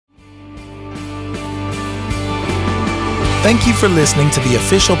Thank you for listening to the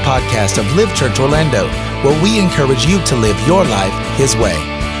official podcast of Live Church Orlando, where we encourage you to live your life His way.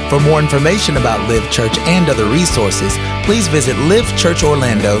 For more information about Live Church and other resources, please visit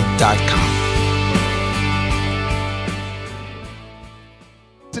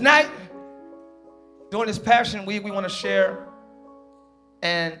livechurchorlando.com. Tonight, during this Passion Week, we want to share,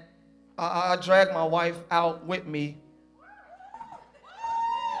 and I dragged my wife out with me.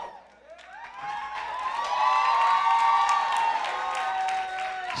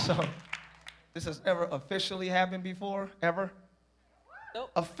 So, this has never officially happened before, ever?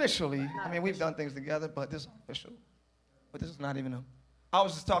 Nope. Officially. I mean, we've done things together, but this is official. But this is not even I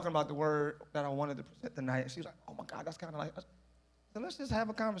was just talking about the word that I wanted to present tonight, and she was like, oh my God, that's kind of like, so let's just have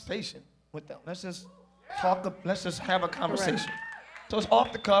a conversation with them. Let's just let's just have a conversation. Correct. So it's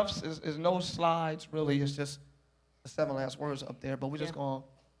off the cuffs, there's no slides, really. It's just the 7 last words up there, but we're just going to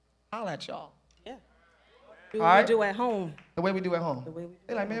holler at y'all. Yeah. Do what we do at home. The way we do at home. The way we do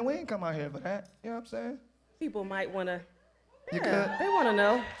They're like, man, we ain't come out here for that. You know what I'm saying? People might want to, you good? They want to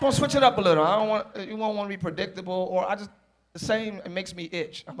know. We'll switch it up a little. You won't want to be predictable, or the same, it makes me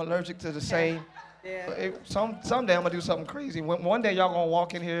itch. I'm allergic to the same. Yeah. Someday I'm going to do something crazy. One day y'all going to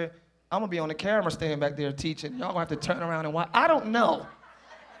walk in here, I'm going to be on the camera standing back there teaching. Y'all going to have to turn around and watch. I don't know.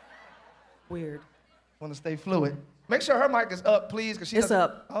 Weird. Want to stay fluid. Make sure her mic is up, please. Cause it's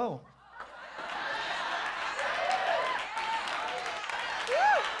up. Oh.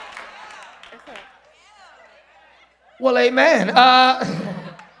 Well, amen.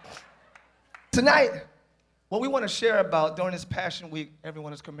 Tonight, what we want to share about during this Passion Week,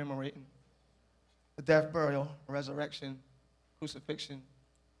 everyone is commemorating the death, burial, resurrection, crucifixion,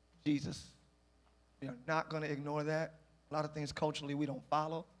 Jesus. We are not going to ignore that. A lot of things culturally we don't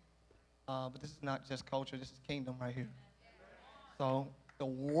follow, but this is not just culture, this is kingdom right here. So the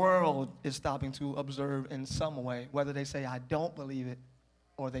world is stopping to observe in some way. Whether they say, I don't believe it,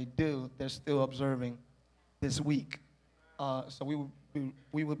 or they do, they're still observing this week. So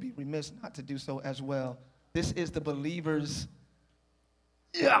we would be remiss not to do so as well. This is the believers'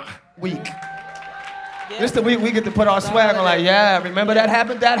 week. Yeah. This is the week we get to put our swag on like, yeah, remember that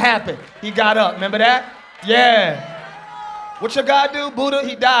happened? That happened. He got up. Remember that? Yeah. What your God do? Buddha,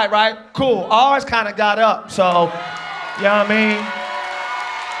 he died, right? Cool. Ours kind of got up. So, you know what I mean?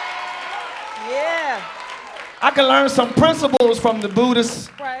 Yeah. I can learn some principles from the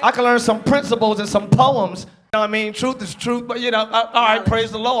Buddhists. Right. I can learn some principles and some poems. You know what I mean? Truth is truth, but all right,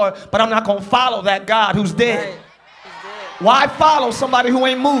 praise the Lord, but I'm not going to follow that God who's dead. Right. He's dead. Why follow somebody who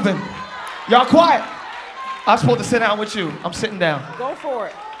ain't moving? Y'all quiet. I'm supposed to sit down with you. I'm sitting down. Go for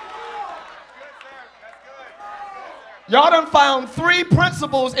it. Y'all done found 3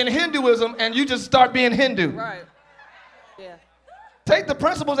 principles in Hinduism, and you just start being Hindu. Right. Yeah. Take the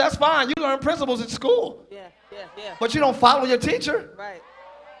principles, that's fine. You learn principles in school. Yeah. But you don't follow your teacher. Right.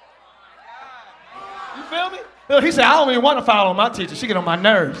 You feel me? Look, he said, I don't even want to follow my teacher. She get on my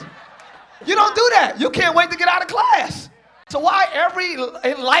nerves. You don't do that. You can't wait to get out of class. So why every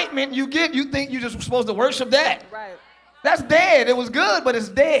enlightenment you get, you think you're just supposed to worship that? Right. That's dead. It was good, but it's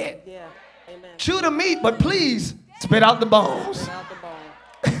dead. Yeah. Amen. Chew the meat, but please spit out the bones. Spit out the bones.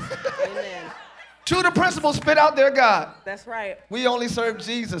 Amen. Chew the principles, spit out their God. That's right. We only serve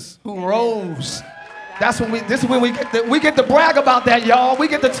Jesus who rose. This is when we get to brag about that, y'all. We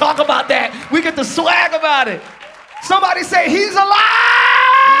get to talk about that. We get to swag about it. Somebody say, he's alive.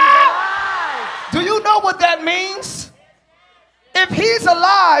 Do you know what that means? If he's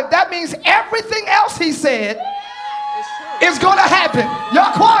alive, that means everything else he said is going to happen.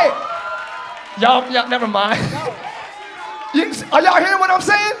 Y'all quiet. Y'all, never mind. Are y'all hearing what I'm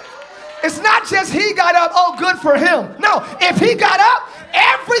saying? It's not just he got up, oh, good for him. No, if he got up,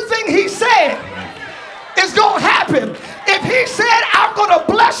 everything he said is going to happen. If he said, I'm going to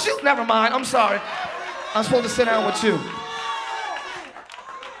bless you. Never mind, I'm sorry. I'm supposed to sit down with you.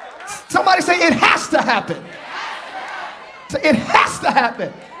 Somebody say, it has to happen. Say, it has to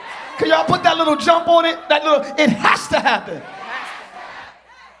happen. Can y'all put that little jump on it? It has to happen.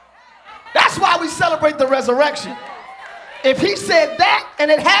 That's why we celebrate the resurrection. If he said that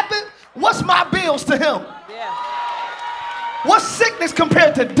and it happened, what's my bills to him? Yeah. What's sickness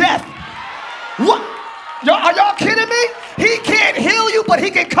compared to death? What? Are y'all kidding me? He can't heal you, but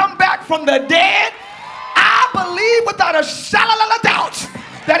he can come back from the dead. I believe without a shadow of a doubt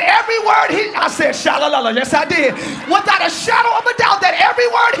that every word I said shalalala, yes I did. Without a shadow of a doubt that every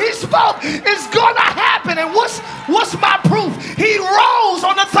word he spoke is gonna happen. And what's my proof? He rose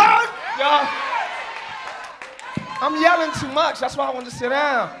on the 3rd. Y'all, I'm yelling too much. That's why I wanted to sit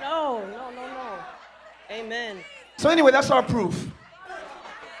down. No. Amen. So anyway, that's our proof.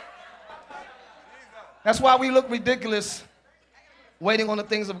 That's why we look ridiculous Waiting on the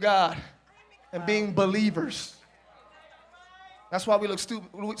things of God and being believers. That's why we look stupid.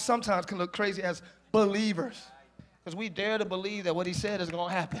 We sometimes can look crazy as believers. Because we dare to believe that what he said is going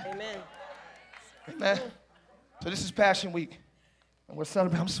to happen. Amen. Amen. So this is Passion Week. And we're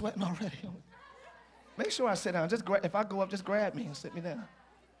celebrating. I'm sweating already. Make sure I sit down. If I go up, just grab me and sit me down.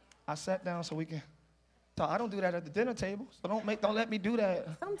 I sat down so we can talk. I don't do that at the dinner table. So don't let me do that.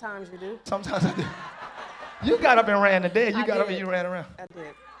 Sometimes you do. Sometimes I do. You got up and ran today. You got up and you ran around. I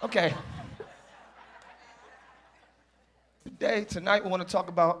did. Okay. Tonight, we want to talk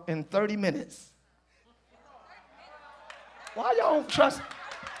about in 30 minutes. Why y'all don't trust?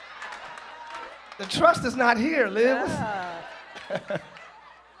 The trust is not here, Liv.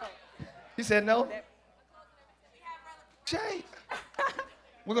 He said no. Jay,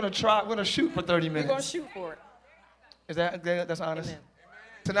 we're going to shoot for 30 minutes. We're going to shoot for it. That's honest? Amen.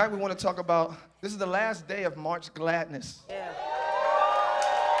 Tonight, we want to talk about, this is the last day of March Gladness. Yeah.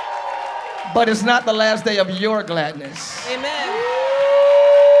 But it's not the last day of your gladness. Amen.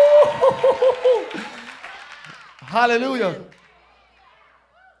 Hallelujah. Amen.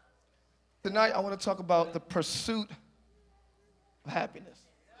 Tonight, I want to talk about the pursuit of happiness.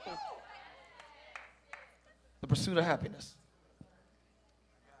 The pursuit of happiness.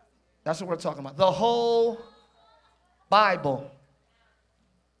 That's what we're talking about. The whole Bible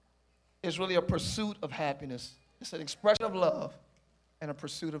is really a pursuit of happiness. It's an expression of love and a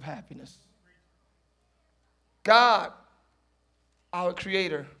pursuit of happiness. God, our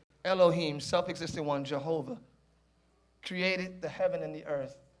creator, Elohim, self-existent one, Jehovah, created the heaven and the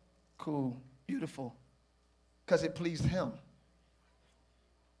earth. Cool, beautiful, because it pleased him.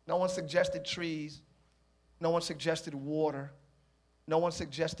 No one suggested trees. No one suggested water. No one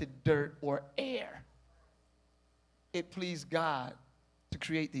suggested dirt or air. It pleased God to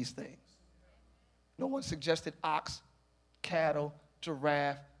create these things. No one suggested ox, cattle,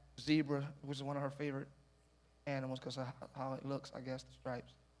 giraffe, zebra, which is one of her favorite animals because of how it looks, I guess, the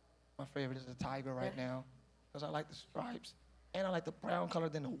stripes. My favorite is the tiger right now because I like the stripes. And I like the brown color,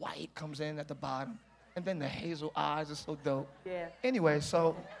 then the white comes in at the bottom. And then the hazel eyes are so dope. Yeah. Anyway,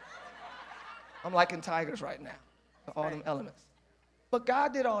 so I'm liking tigers right now, all them elements. But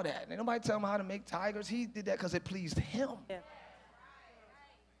God did all that. Ain't nobody tell him how to make tigers. He did that because it pleased him. Yeah.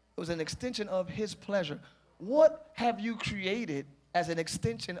 It was an extension of his pleasure. What have you created as an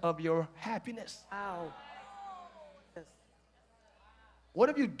extension of your happiness? Ow. Yes. What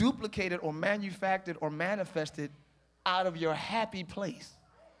have you duplicated or manufactured or manifested out of your happy place?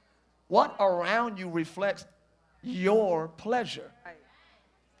 What around you reflects your pleasure? Right.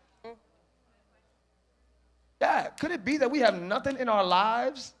 Yeah, could it be that we have nothing in our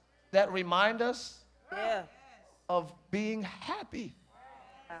lives that remind us Yeah. of being happy?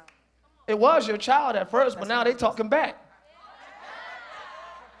 Ow. It was your child at first, but now they talking back.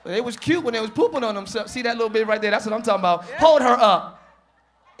 But it was cute when they was pooping on themselves. See that little bit right there? That's what I'm talking about. Yeah. Hold her up.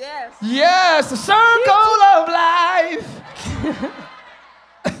 Yes. Yes, the circle of life.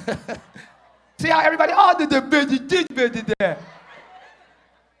 See how everybody, did that.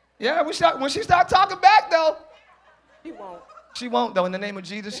 Yeah, when she start talking back, though. She won't. She won't, though. In the name of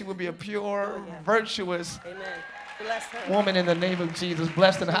Jesus, she will be a pure, virtuous Amen. Bless her. woman in the name of Jesus,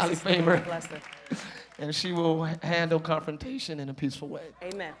 blessed and highly favored. Bless her. And she will handle confrontation in a peaceful way.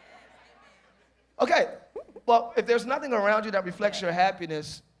 Amen. Okay, well, if there's nothing around you that reflects your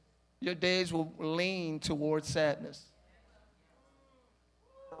happiness, your days will lean towards sadness.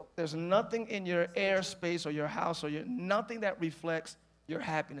 There's nothing in your airspace or your house or nothing that reflects your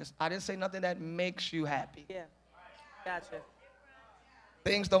happiness. I didn't say nothing that makes you happy. Yeah. Gotcha.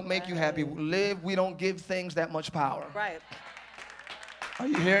 Things don't make you happy. We don't give things that much power. Right. Are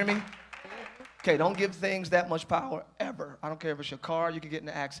you hearing me? Okay, don't give things that much power ever. I don't care if it's your car, you can get in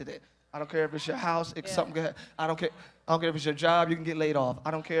an accident. I don't care if it's your house, something good. I don't care if it's your job, you can get laid off.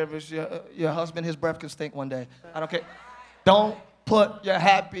 I don't care if it's your husband, his breath can stink one day. I don't care. Don't put your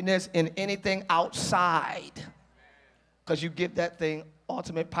happiness in anything outside because you give that thing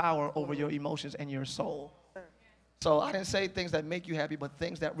ultimate power over your emotions and your soul. So I didn't say things that make you happy, but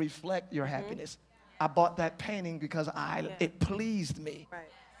things that reflect your happiness. I bought that painting because it pleased me. Right.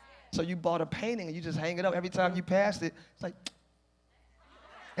 So you bought a painting and you just hang it up. Every time you pass it, it's like,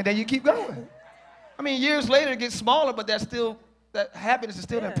 and then you keep going. I mean, years later it gets smaller, but that happiness is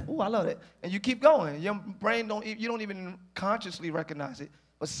still there. Ooh, I love it. And you keep going. Your brain you don't even consciously recognize it,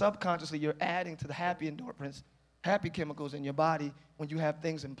 but subconsciously you're adding to the happy endorphins, happy chemicals in your body when you have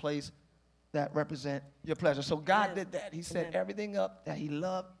things in place that represent your pleasure. So God did that. He set everything up that he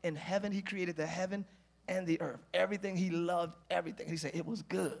loved. In heaven, he created the heaven and the earth. Everything, he loved everything. He said, it was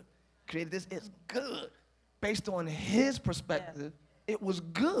good. Created this, it's good. Based on his perspective it was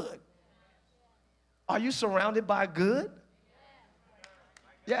good. Are you surrounded by good?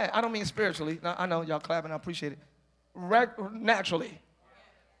 Yeah, I don't mean spiritually. No, I know y'all clapping, I appreciate it. Naturally,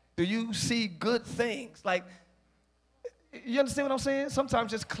 do you see good things? Like, you understand what I'm saying?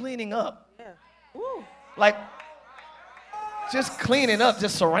 Sometimes just cleaning up. Yeah. Woo. Like, just cleaning up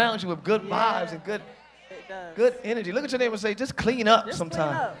just surrounds you with good vibes and good energy. Look at your neighbor and say, just clean up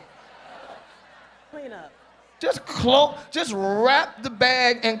sometime. Clean up. Just wrap the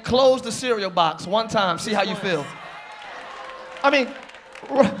bag and close the cereal box one time. See how you feel. I mean,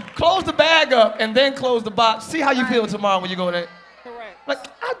 close the bag up and then close the box. See how you feel tomorrow when you go in there. Correct. Like,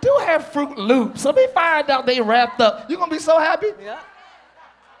 I do have Fruit Loops. So they find out they wrapped up. You gonna be so happy? Yeah.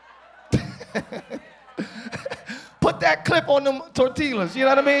 Put that clip on them tortillas. You know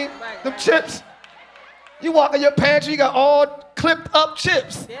what I mean? Right, them chips. You walk in your pantry, you got all clipped up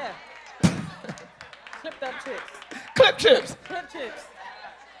chips. Yeah. Clipped up chips. Clip chips. Clip chips.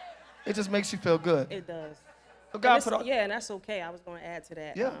 It just makes you feel good. It does. So God put on. Yeah, and that's okay. I was going to add to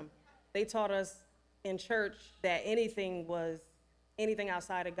that. Yeah. They taught us in church that anything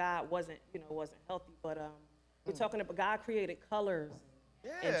outside of God wasn't healthy. But we're talking about God created colors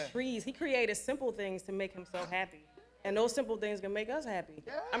and trees. He created simple things to make himself happy. And those simple things can make us happy.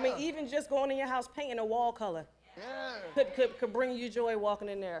 Yeah. I mean, even just going in your house painting a wall color could bring you joy walking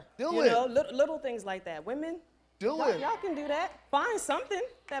in there. Do it. Little things like that. Women, y'all can do that. Find something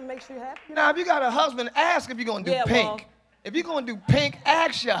that makes you happy. Now, if you got a husband, ask if you're going to do pink. Well, if you're going to do pink,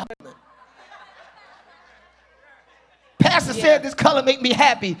 ask your husband. Pastor said this color make me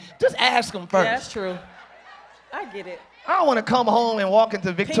happy. Just ask him first. Yeah, that's true. I get it. I don't want to come home and walk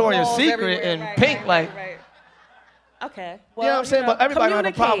into Victoria's Secret and pink right. Okay. Well, you know what I'm saying? But everybody don't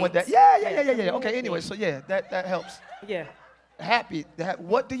have a problem with that. Yeah. Okay, anyway, so yeah, that helps. Yeah. Happy.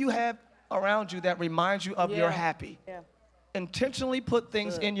 What do you have around you that reminds you of your happy? Yeah. Intentionally put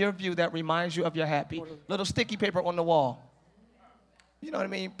things in your view that reminds you of your happy. Little sticky paper on the wall. You know what I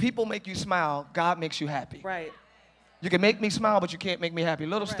mean? People make you smile. God makes you happy. Right. You can make me smile, but you can't make me happy.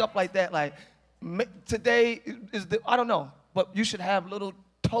 Little stuff like that. Like, today I don't know, but you should have little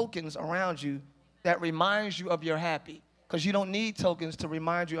tokens around you that reminds you of your happy, because you don't need tokens to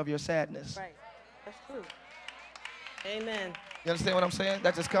remind you of your sadness. Right. That's true. Amen. You understand what I'm saying?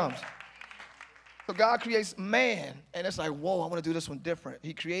 That just comes. So God creates man, and it's like, whoa, I want to do this one different.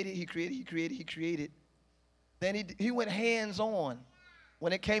 He created. Then he went hands-on.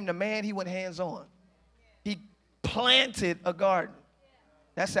 When it came to man, he went hands-on. He planted a garden.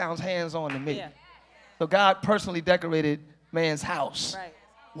 That sounds hands-on to me. Yeah. So God personally decorated man's house. Right.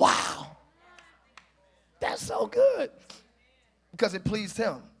 Wow. That's so good. Because it pleased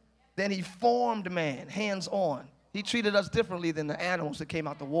him. Then he formed man, hands-on. He treated us differently than the animals that came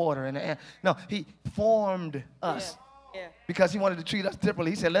out the water. No, he formed us. Yeah. Because he wanted to treat us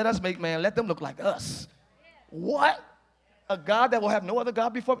differently. He said, let us make man, let them look like us. What? A God that will have no other God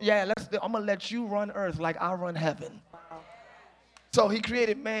before me? Yeah, I'm going to let you run earth like I run heaven. Wow. So he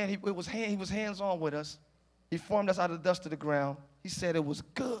created man. He was hands-on with us. He formed us out of the dust of the ground. He said it was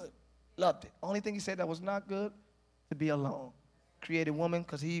good. Loved it. Only thing he said that was not good, to be alone. Created woman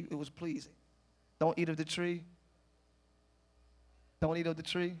because it was pleasing. Don't eat of the tree. Don't eat of the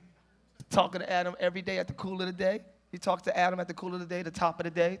tree. Talking to Adam every day at the cool of the day. He talks to Adam at the cool of the day, the top of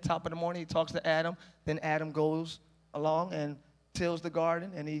the day, top of the morning. He talks to Adam. Then Adam goes along and tills the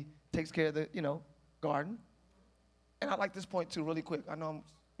garden, and he takes care of the, garden. And I like this point too, really quick. I know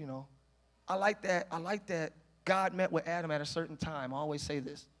I like that God met with Adam at a certain time. I always say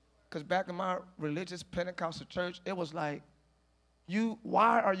this. Because back in my religious Pentecostal church, it was like,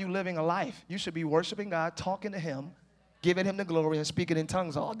 why are you living a life? You should be worshiping God, talking to him, giving him the glory, and speaking in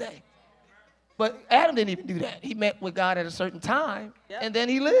tongues all day. But Adam didn't even do that. He met with God at a certain time, and then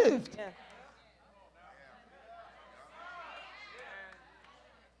he lived. Yeah.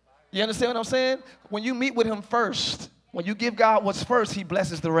 You understand what I'm saying? When you meet with him first, when you give God what's first, he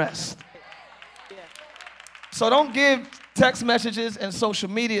blesses the rest. Yeah. So don't give text messages and social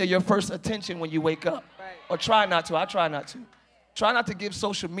media your first attention when you wake up. Right. Or try not to. I try not to. Try not to give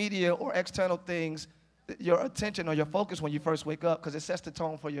social media or external things your attention or your focus when you first wake up, because it sets the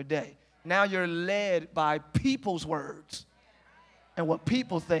tone for your day. Now you're led by people's words and what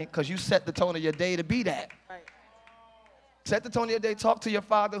people think, because you set the tone of your day to be that. Right. Set the tone of your day. Talk to your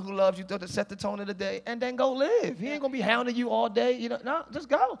Father who loves you to set the tone of the day, and then go live. He ain't going to be hounding you all day. No, just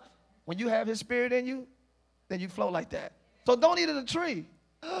go. When you have his spirit in you, then you flow like that. So don't eat of the tree.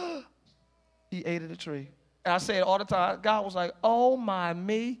 He ate of the tree. And I say it all the time. God was like, oh, my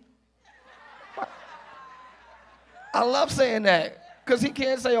me. I love saying that, because he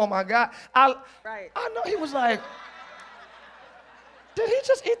can't say, oh, my God. I know he was like, Did he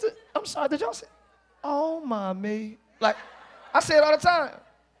just eat the, I'm sorry, did y'all see? Oh my me. Like, I say it all the time.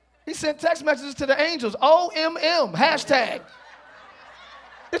 He sent text messages to the angels, OMM, hashtag.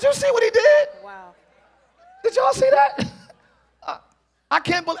 Did you see what he did? Wow. Did y'all see that? I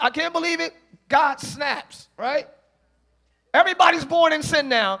can't believe it. God snaps, right? Everybody's born in sin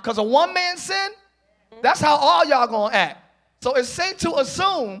now because of one man's sin. That's how all y'all gonna act. So it's safe to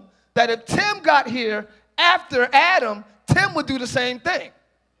assume that if Tim got here after Adam, Tim would do the same thing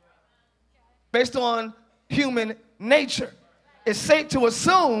based on human nature. It's safe to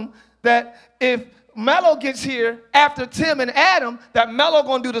assume that if Mello gets here after Tim and Adam, that Mello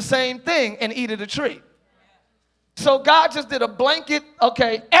gonna do the same thing and eat of the tree. So God just did a blanket,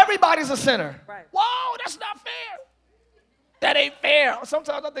 okay, everybody's a sinner. Right. Whoa, that's not fair. That ain't fair.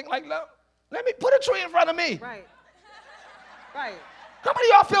 Sometimes I think like, let me put a tree in front of me. Right. Right. How many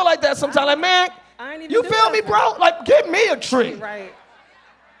of y'all feel like that sometimes? Like, man, I ain't even you do feel me, nothing. bro? Like, give me a tree. Right.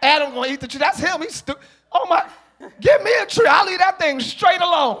 Adam gonna eat the tree. That's him. He's stupid. Oh my, give me a tree. I'll leave that thing straight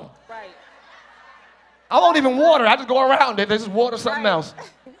alone. Right. I won't even water. I just go around it. They just water something Right. else.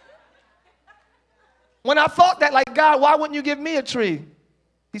 When I thought that, like, God, why wouldn't you give me a tree?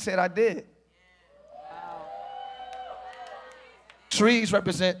 He said, I did. Wow. Trees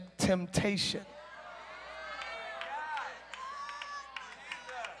represent temptation.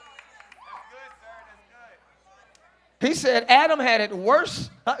 He said Adam had it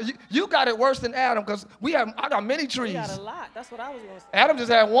worse. You got it worse than Adam because I got many trees. We got a lot. That's what I was going to say. Adam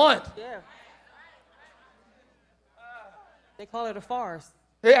just had one. Yeah. They call it a forest.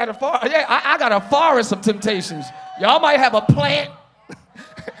 He had a forest. Yeah, I got a forest of temptations. Y'all might have a plant.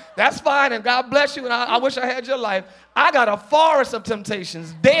 That's fine, and God bless you, and I wish I had your life. I got a forest of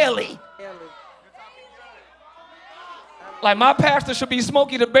temptations daily. Daily. Like my pastor should be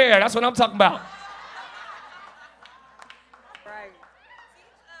Smokey the Bear. That's what I'm talking about. Right.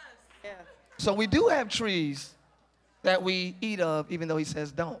 Yeah. So we do have trees that we eat of, even though he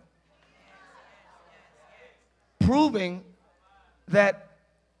says don't. Proving that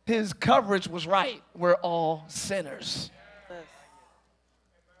his coverage was right. We're all sinners. Yes.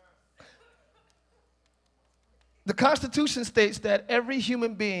 The Constitution states that every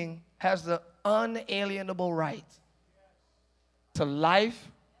human being has the unalienable right to life,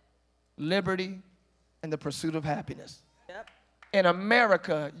 liberty, and the pursuit of happiness. Yep. In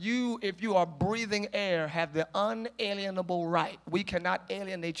America, if you are breathing air, have the unalienable right. We cannot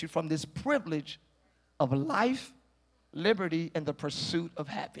alienate you from this privilege of life, liberty, and the pursuit of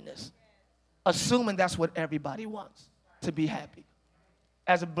happiness. Assuming that's what everybody wants, to be happy.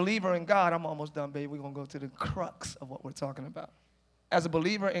 As a believer in God, I'm almost done, baby. We're going to go to the crux of what we're talking about. As a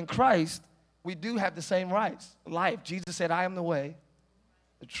believer in Christ, we do have the same rights. Life. Jesus said, I am the way,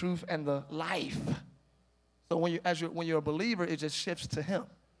 the truth, and the life. So when you're a believer, it just shifts to him.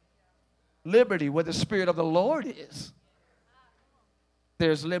 Liberty, where the Spirit of the Lord is,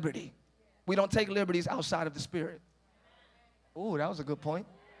 there's liberty. We don't take liberties outside of the Spirit. Ooh, that was a good point.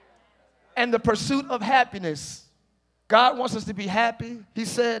 And the pursuit of happiness. God wants us to be happy. He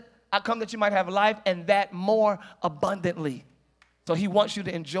said, I come that you might have life and that more abundantly. So he wants you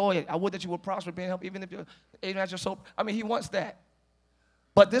to enjoy it. I would that you would prosper, be in health, even as your soul. I mean, he wants that.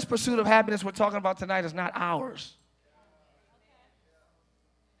 But this pursuit of happiness we're talking about tonight is not ours.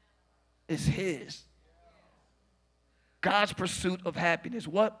 It's his. God's pursuit of happiness.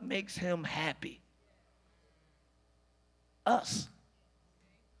 What makes him happy? Us.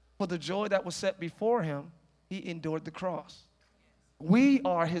 For the joy that was set before him, he endured the cross. We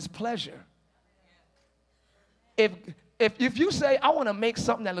are his pleasure. If you say, I want to make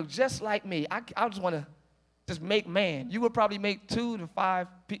something that looks just like me, I just want to just make man, you would probably make 2 to 5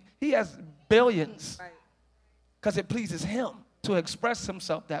 people. He has billions because it pleases him to express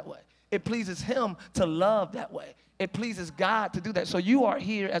himself that way. It pleases him to love that way. It pleases God to do that. So you are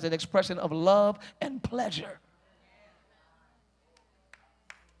here as an expression of love and pleasure.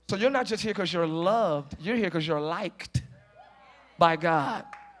 So you're not just here because you're loved. You're here because you're liked by God.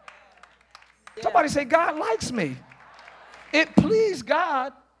 Yeah. Somebody say, God likes me. It pleased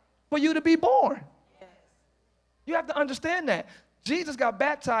God for you to be born. Yes. You have to understand that. Jesus got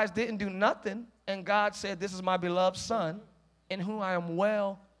baptized, didn't do nothing, and God said, this is my beloved son in whom I am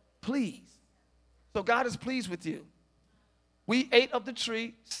well pleased. So God is pleased with you. We ate of the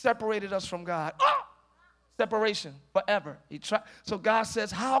tree, separated us from God. Oh! Separation forever. So God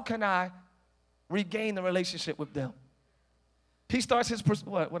says, how can I regain the relationship with them? He starts his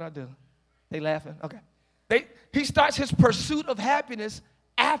what I do? They laughing? Okay. He starts his pursuit of happiness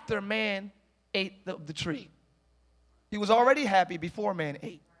after man ate the tree. He was already happy before man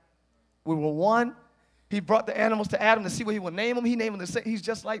ate. We were one. He brought the animals to Adam to see what he would name them. He named them to say, he's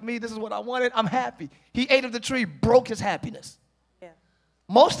just like me. This is what I wanted. I'm happy. He ate of the tree, broke his happiness. Yeah.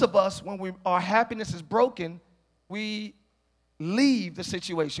 Most of us, when our happiness is broken, we leave the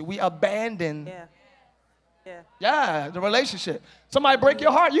situation. We abandon the relationship. Somebody break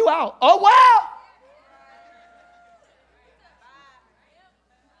your heart, you out. Oh, wow.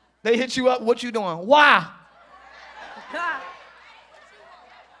 They hit you up, what you doing? Why?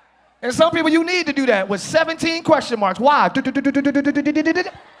 And some people, you need to do that with 17 question marks. Why?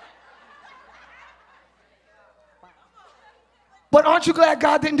 But aren't you glad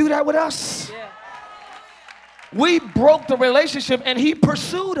God didn't do that with us? Yeah. We broke the relationship and he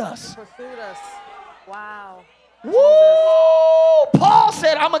pursued us. Pursued us. Wow. Woo! Paul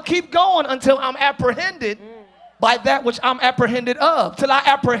said, I'm going to keep going until I'm apprehended by that which I'm apprehended of. Till I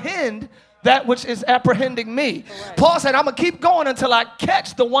apprehend that which is apprehending me. Correct. Paul said, I'm going to keep going until I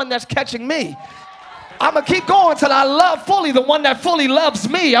catch the one that's catching me. I'm going to keep going until I love fully the one that fully loves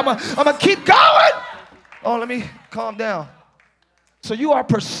me. I'm going to keep going. Oh, let me calm down. So you are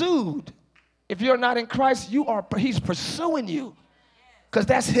pursued. If you're not in Christ, he's pursuing you because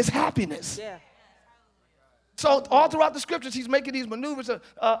that's his happiness. Yeah. So all throughout the scriptures, he's making these maneuvers.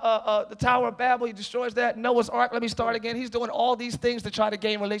 The Tower of Babel, he destroys that. Noah's Ark, let me start again. He's doing all these things to try to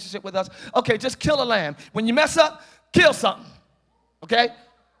gain relationship with us. Okay, just kill a lamb. When you mess up, kill something. Okay?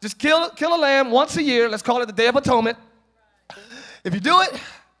 Just kill a lamb once a year. Let's call it the Day of Atonement. If you do it,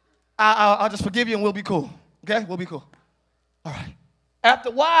 I'll just forgive you and we'll be cool. Okay? We'll be cool. All right. After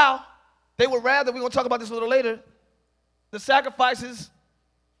a while, they would rather, we're going to talk about this a little later, the sacrifices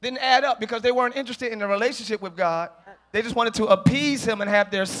didn't add up because they weren't interested in the relationship with God. They just wanted to appease him and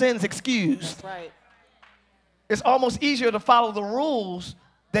have their sins excused. Right. It's almost easier to follow the rules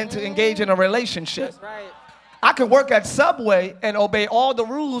than to engage in a relationship. That's right. I could work at Subway and obey all the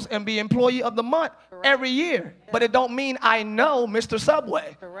rules and be employee of the month every year, but it don't mean I know Mr.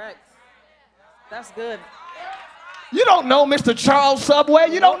 Subway. Correct. That's good. You don't know Mr. Charles Subway.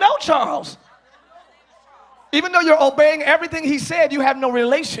 You don't know Charles. Even though you're obeying everything he said, you have no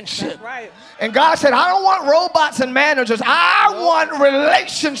relationship. That's right. And God said, I don't want robots and managers. I want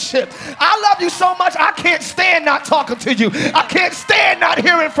relationship. I love you so much, I can't stand not talking to you. I can't stand not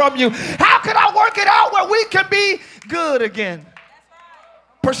hearing from you. How can I work it out where we can be good again?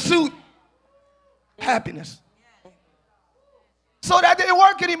 Pursuit, happiness. So that didn't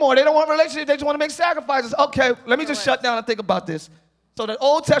work anymore. They don't want relationship. They just want to make sacrifices. Okay, let me just shut down and think about this. So the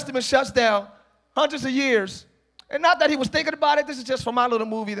Old Testament shuts down hundreds of years. And not that he was thinking about it. This is just from my little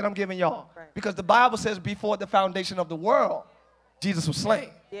movie that I'm giving y'all. Right. Because the Bible says before the foundation of the world, Jesus was slain.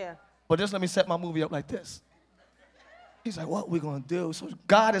 Yeah. But just let me set my movie up like this. He's like, what are we going to do? So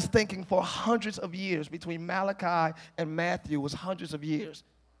God is thinking for hundreds of years. Between Malachi and Matthew was hundreds of years.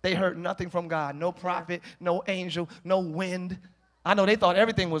 They heard nothing from God. No prophet, no angel, no wind. I know they thought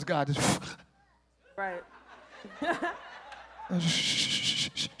everything was God. Just right.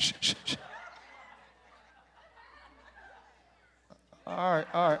 All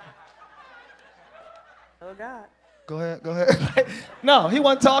right. Oh, God. Go ahead. No, he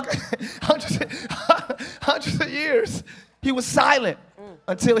wasn't talking. Hundreds of years. He was silent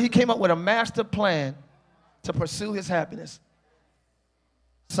until he came up with a master plan to pursue his happiness.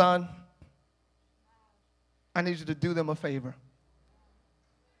 Son, I need you to do them a favor.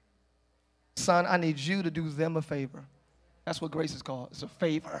 Son, I need you to do them a favor. That's what grace is called. It's a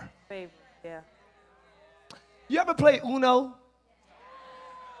favor. Favor, yeah. You ever play Uno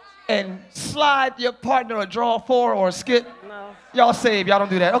and slide your partner a draw four or a skit? No. Y'all saved. Y'all don't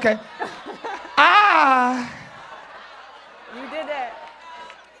do that. Okay. You did that.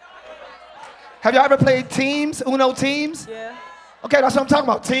 Have y'all ever played teams, Uno teams? Yeah. Okay, that's what I'm talking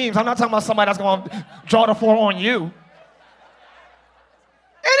about, teams. I'm not talking about somebody that's going to draw the four on you.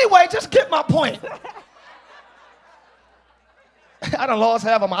 Anyway, just get my point. I done lost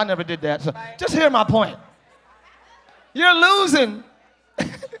half of them. I never did that. So just hear my point. You're losing.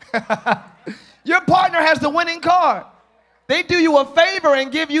 Your partner has the winning card. They do you a favor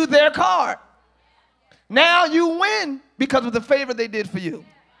and give you their card. Now you win because of the favor they did for you.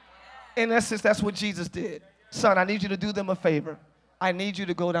 In essence, that's what Jesus did. Son, I need you to do them a favor. I need you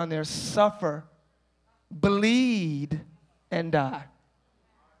to go down there, suffer, bleed, and die.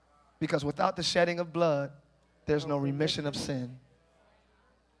 Because without the shedding of blood, there's no remission of sin.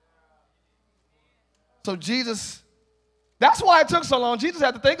 So Jesus, that's why it took so long. Jesus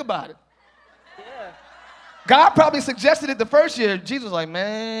had to think about it. Yeah. God probably suggested it the first year. Jesus was like,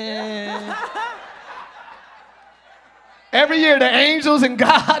 man. Every year the angels and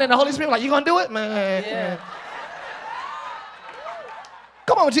God and the Holy Spirit were like, you gonna do it? Man. Yeah.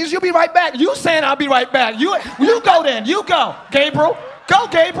 Come on, Jesus, you'll be right back. You saying I'll be right back. You go then. You go, Gabriel. Go,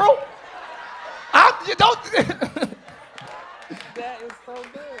 Gabriel. You don't. That is so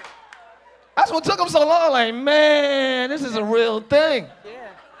good. That's what took him so long. Like, man, this is a real thing. Yeah.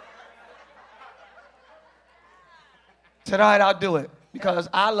 Tonight I'll do it because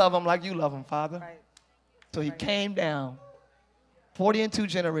I love him like you love him, Father. Right. So he came down, 40 and 2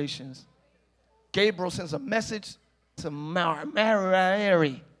 generations. Gabriel sends a message to Mary. I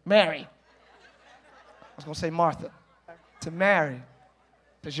was going to say Martha. To Mary.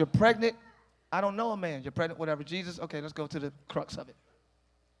 Says, you're pregnant. I don't know a man. You're pregnant, whatever. Jesus, okay, let's go to the crux of it.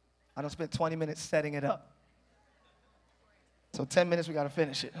 I done spent 20 minutes setting it up. So 10 minutes, we got to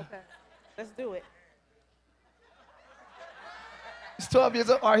finish it. Okay. Let's do it. He's 12 years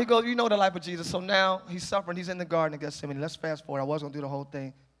old. All right, he goes, you know the life of Jesus. So now he's suffering. He's in the garden of Gethsemane. Let's fast forward. I was going to do the whole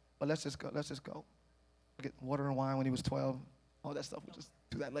thing, but let's just go. Get water and wine when he was 12. All that stuff. We'll just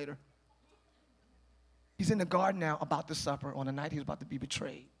do that later. He's in the garden now about to suffer on the night he's about to be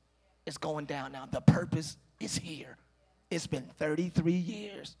betrayed. It's going down now. The purpose is here. It's been 33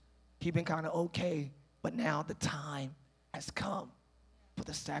 years. He's been kind of okay, but now the time has come for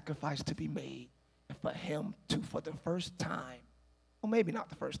the sacrifice to be made and for him to, for the first time, or maybe not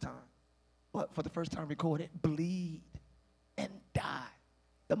the first time, but for the first time recorded, bleed and die.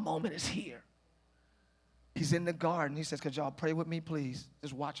 The moment is here. He's in the garden. He says, could y'all pray with me, please?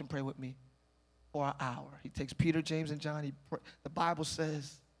 Just watch and pray with me for an hour. He takes Peter, James, and John. The Bible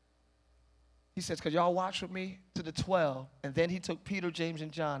says, he says, could y'all watch with me to the 12? And then he took Peter, James,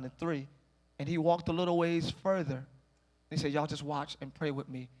 and John, the 3, and he walked a little ways further. He said, y'all just watch and pray with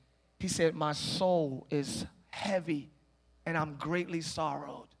me. He said, my soul is heavy, and I'm greatly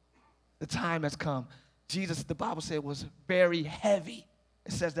sorrowed. The time has come. Jesus, the Bible said, was very heavy.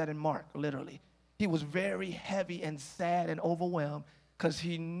 It says that in Mark, literally. He was very heavy and sad and overwhelmed because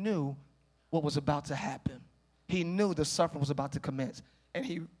he knew what was about to happen. He knew the suffering was about to commence. And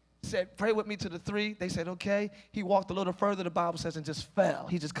he said, pray with me to the 3. They said, okay. He walked a little further, the Bible says, and just fell.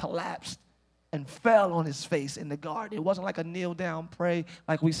 He just collapsed and fell on his face in the garden. It wasn't like a kneel down pray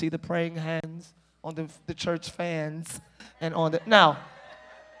like we see the praying hands on the church fans and on the, no.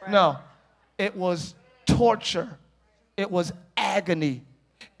 It was torture. It was agony.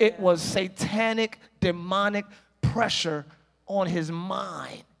 It was satanic, demonic pressure on his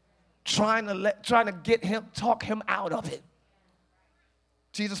mind, trying to get him, talk him out of it.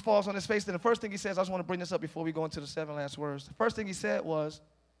 Jesus falls on his face, and the first thing he says, I just want to bring this up before we go into the 7 last words. The first thing he said was,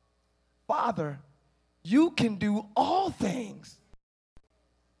 Father, you can do all things.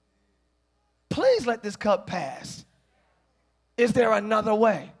 Please let this cup pass. Is there another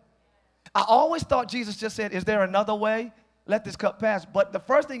way? I always thought Jesus just said, is there another way? Let this cup pass. But the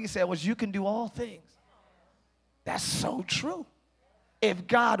first thing he said was, you can do all things. That's so true. If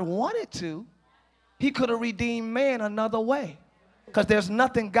God wanted to, he could have redeemed man another way. Because there's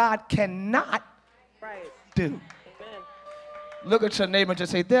nothing God cannot do. Amen. Look at your neighbor and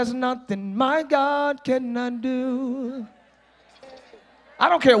just say, there's nothing my God cannot do. I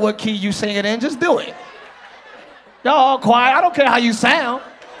don't care what key you sing it in, just do it. Y'all all quiet. I don't care how you sound.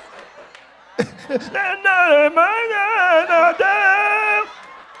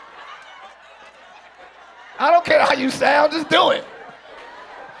 I don't care how you sound, just do it.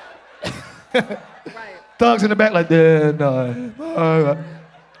 Right. Thugs in the back like,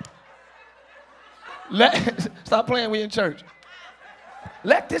 stop playing, we in church.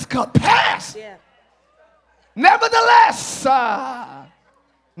 Let this cup pass. Yeah. Nevertheless,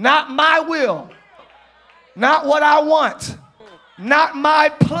 not my will, not what I want, not my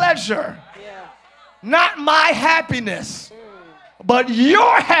pleasure, Yeah. not my happiness, but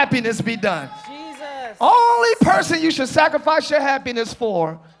your happiness be done. Jesus. Only person you should sacrifice your happiness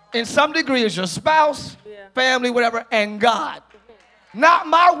for, in some degree, is your spouse, family, whatever, and God. Not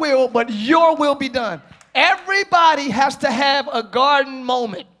my will, but your will be done. Everybody has to have a garden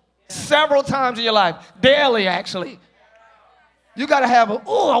moment several times in your life, daily actually. You got to have a,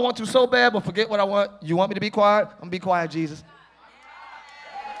 oh, I want to so bad, but forget what I want. You want me to be quiet? I'm going to be quiet, Jesus.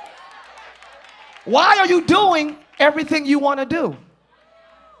 Why are you doing everything you want to do?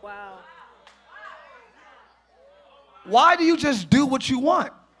 Wow. Why do you just do what you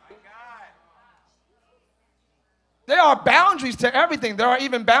want? There are boundaries to everything. There are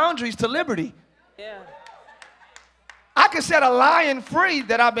even boundaries to liberty. Yeah. I can set a lion free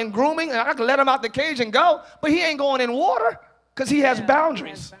that I've been grooming, and I can let him out the cage and go, but he ain't going in water because he has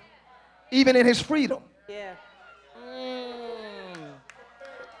boundaries, even in his freedom. Yeah.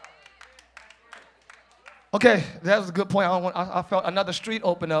 Okay, that was a good point. I felt another street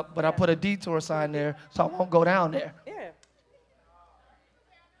open up, but I put a detour sign there, so I won't go down there. Yeah.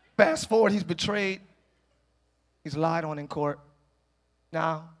 Fast forward, he's betrayed. He's lied on in court.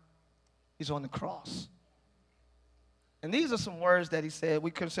 Now, he's on the cross. And these are some words that he said.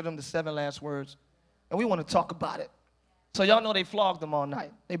 We consider them the 7 last words. And we want to talk about it. So y'all know they flogged him all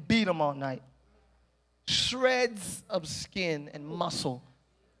night. They beat him all night. Shreds of skin and muscle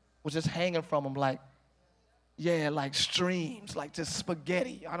was just hanging from him like streams, like just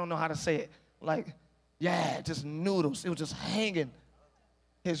spaghetti. I don't know how to say it. Just noodles. It was just hanging.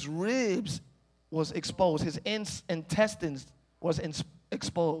 His ribs was exposed. His intestines was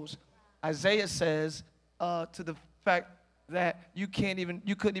exposed. Isaiah says to the fact that you couldn't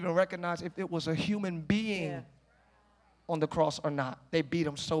even recognize if it was a human being on the cross or not. They beat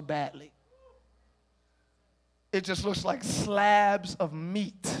him so badly. It just looks like slabs of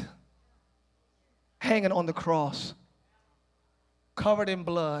meat hanging on the cross, covered in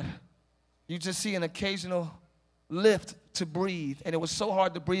blood. You just see an occasional lift to breathe. And it was so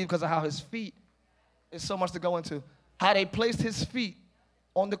hard to breathe because of how his feet, it's so much to go into. How they placed his feet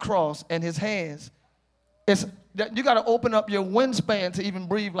on the cross and his hands. You got to open up your wingspan to even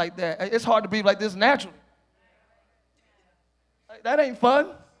breathe like that. It's hard to breathe like this naturally. That ain't fun.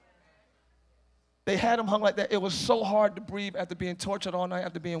 They had him hung like that. It was so hard to breathe after being tortured all night,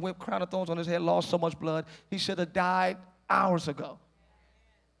 after being whipped, crown of thorns on his head, lost so much blood. He should have died hours ago.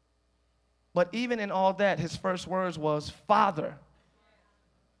 But even in all that, his first words was, Father,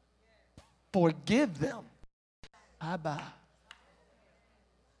 forgive them. Abba.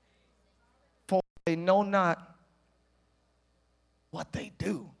 For they know not what they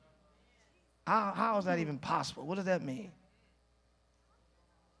do. How is that even possible? What does that mean?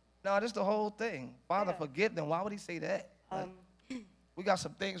 No, this is the whole thing. Father, forgive them. Why would he say that? We got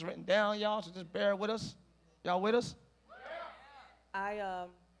some things written down, y'all, so just bear with us. Y'all with us? I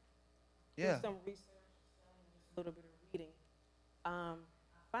did some research, a little bit of reading.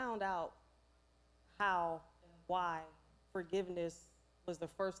 Found out how and why forgiveness was the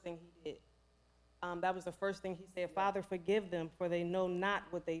first thing he did. That was the first thing he said, Father, forgive them, for they know not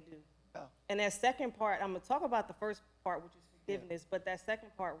what they do. Oh. And that second part, I'm going to talk about the first part, which is forgiveness, but that second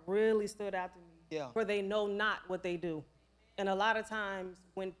part really stood out to me. Yeah. For they know not what they do. And a lot of times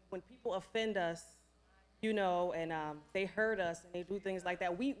when people offend us, you know, and they hurt us and they do things like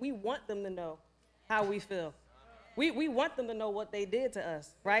that, we want them to know how we feel. We want them to know what they did to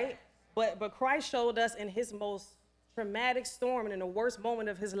us, right? But Christ showed us in his most traumatic storm and in the worst moment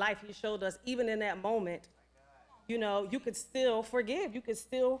of his life, he showed us even in that moment, you know, you could still forgive. You can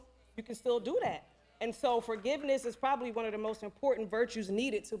still do that. And so forgiveness is probably one of the most important virtues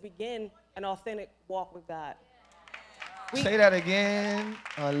needed to begin an authentic walk with God. Say that again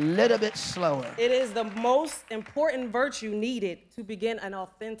a little bit slower. It is the most important virtue needed to begin an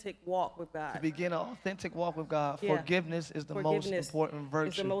authentic walk with God. To begin an authentic walk with God, forgiveness is the most important virtue.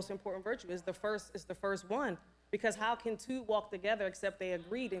 It's the most important virtue. It's the first one. Because how can two walk together except they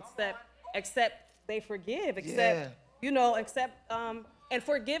agreed, except they forgive, and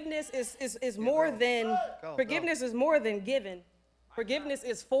forgiveness is more than forgiveness is more than given. Forgiveness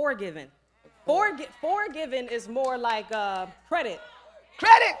is forgiven. Forgiven is more like credit.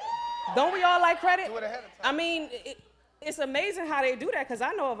 Credit. Don't we all like credit? Do it ahead of time. I mean, it's amazing how they do that. Because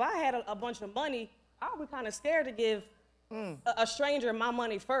I know if I had a bunch of money, I would be kind of scared to give a stranger my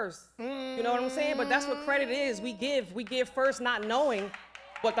money first. You know what I'm saying? But that's what credit is. We give first, not knowing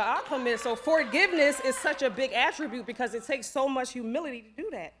what the outcome is. So forgiveness is such a big attribute because it takes so much humility to do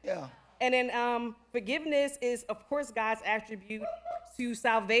that. Yeah. And then forgiveness is, of course, God's attribute to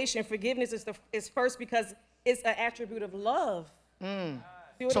salvation. Forgiveness is first because it's an attribute of love.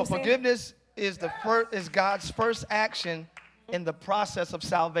 So forgiveness is God's first action in the process of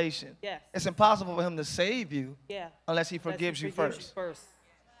salvation. Yes. It's impossible for him to save you unless he forgives you first.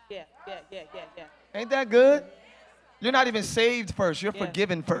 Yeah. Ain't that good? You're not even saved first. You're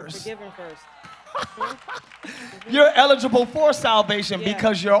forgiven first. Forgiven first. You're eligible for salvation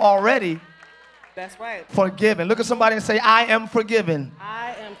because you're already forgiven. Look at somebody and say, I am forgiven.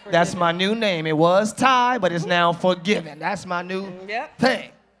 I am forgiven. That's my new name. It was Ty, but it's now forgiven. That's my new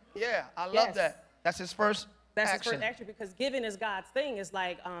thing. Yeah, I love that. That's his first That's his first action because giving is God's thing. It's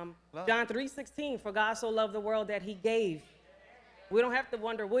like John 3:16, for God so loved the world that he gave. We don't have to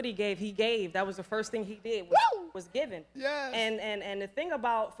wonder what he gave. He gave. That was the first thing he did was given. Yes. And the thing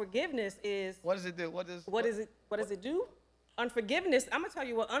about forgiveness is what does it do? What does it do? Unforgiveness. I'm gonna tell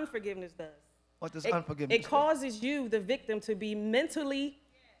you what unforgiveness does. What does unforgiveness do? It causes you, the victim, to be mentally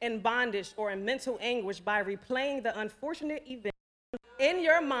in bondage or in mental anguish by replaying the unfortunate event in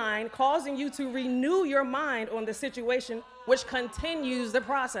your mind, causing you to renew your mind on the situation, which continues the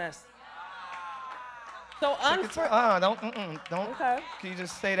process. So don't. Okay. Can you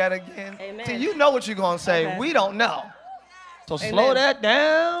just say that again? Amen. See, you know what you're gonna say. Okay. We don't know. So Amen. slow that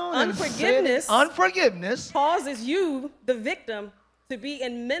down. Unforgiveness causes you, the victim, to be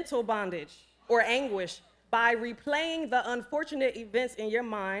in mental bondage or anguish by replaying the unfortunate events in your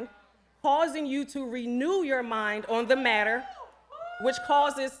mind, causing you to renew your mind on the matter, which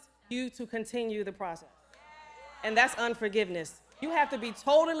causes you to continue the process. And that's unforgiveness. You have to be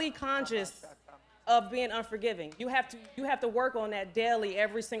totally conscious of being unforgiving. You have to work on that daily,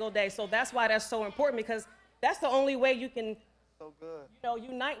 every single day. So that's why that's so important, because that's the only way you can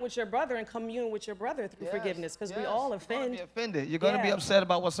unite with your brother and commune with your brother through forgiveness, because we all offend. You're going to be offended. You're going to be upset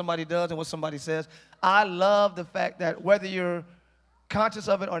about what somebody does and what somebody says. I love the fact that whether you're conscious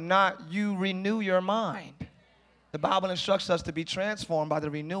of it or not, you renew your mind. The Bible instructs us to be transformed by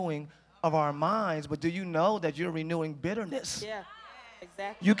the renewing of our minds, but do you know that you're renewing bitterness? Yeah,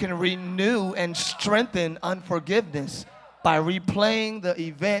 exactly. You can renew and strengthen unforgiveness by replaying the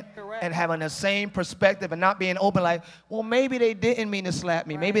event and having the same perspective and not being open like, well, maybe they didn't mean to slap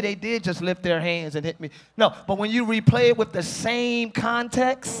me. Maybe they did just lift their hands and hit me. No, but when you replay it with the same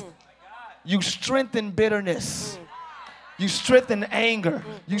context, you strengthen bitterness. You strengthen anger.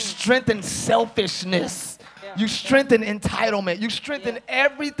 You strengthen selfishness. You strengthen entitlement. You strengthen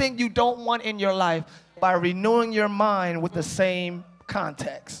everything you don't want in your life by renewing your mind with the same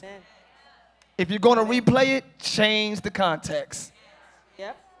context. If you're going to replay it, change the context.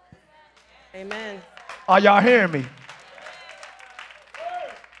 Yep. Amen. Are y'all hearing me?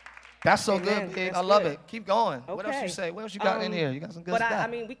 That's so Amen. good, big. That's I love good. it. Keep going. Okay. What else you say? What else you got in here? You got some good but stuff. I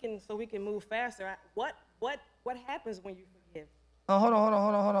mean, we can move faster. What happens when you forgive? Oh, hold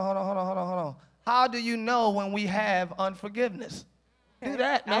on. How do you know when we have unforgiveness? Okay. Do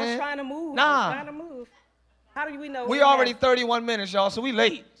that, man. I was trying to move. Nah. How do we know? We already 31 minutes, y'all, so we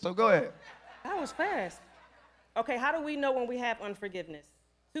late. So go ahead. That was fast. Okay, how do we know when we have unforgiveness?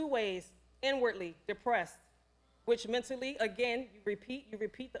 2 ways. Inwardly, depressed, which mentally, again, you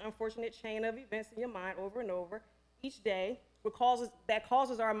repeat the unfortunate chain of events in your mind over and over each day, that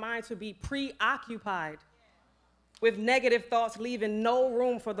causes our mind to be preoccupied with negative thoughts, leaving no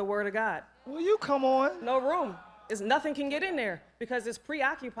room for the word of God. Will you come on? No room. Nothing can get in there because it's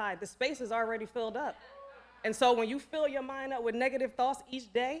preoccupied. The space is already filled up. And so when you fill your mind up with negative thoughts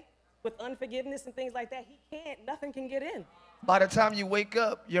each day, with unforgiveness and things like that, nothing can get in. By the time you wake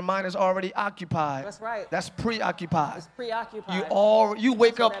up, your mind is already occupied. That's right. That's preoccupied. It's preoccupied. You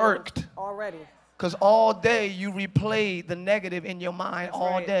wake up irked. Already. Because all day you replay the negative in your mind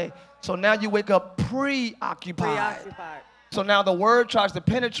all day. So now you wake up preoccupied. So now the word tries to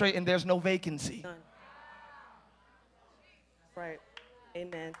penetrate and there's no vacancy. None. Right.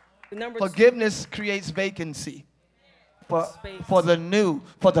 Amen. Forgiveness creates vacancy. For the new,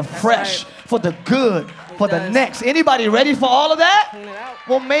 for the fresh, for the good, for the next. Anybody ready for all of that?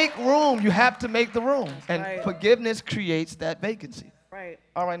 Well, make room. You have to make the room. And forgiveness creates that vacancy. Right.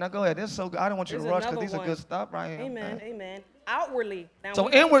 All right, now go ahead. This is so good. I don't want you to rush because these are good stuff right here. Amen. Amen. Outwardly. So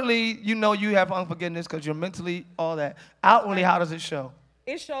inwardly, you know you have unforgiveness because you're mentally all that. Outwardly, how does it show?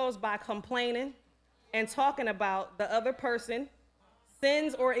 It shows by complaining and talking about the other person,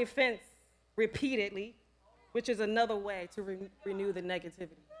 sins or offense repeatedly, which is another way to renew the negativity.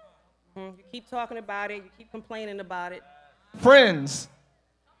 You keep talking about it. You keep complaining about it. Friends.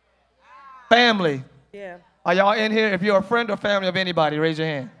 Family. Yeah. Are y'all in here? If you're a friend or family of anybody, raise your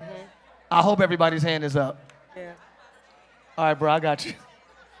hand. I hope everybody's hand is up. Yeah. All right, bro, I got you.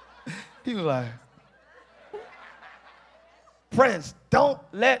 He was like, friends, don't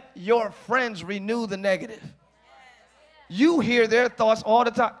let your friends renew the negative. You hear their thoughts all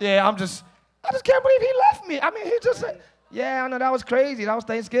the time. Yeah, I just can't believe he left me. I mean, he just said, yeah, I know that was crazy. That was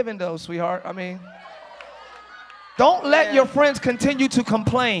Thanksgiving though, sweetheart. I mean, don't let your friends continue to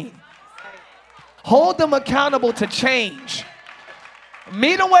complain. Hold them accountable to change.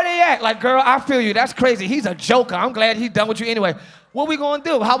 Meet them where they at. Like, girl, I feel you. That's crazy. He's a joker. I'm glad he's done with you anyway. What we gonna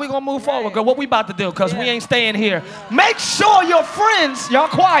do? How we gonna move forward, girl? What we about to do? Because we ain't staying here. Make sure your friends, y'all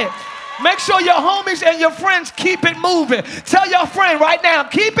quiet. Make sure your homies and your friends keep it moving. Tell your friend right now,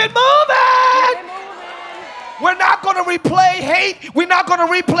 keep it moving. We're not going to replay hate. We're not going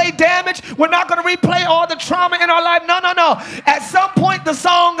to replay damage. We're not going to replay all the trauma in our life. No. At some point, the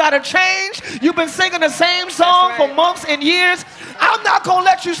song got to change. You've been singing the same song for months and years. I'm not going to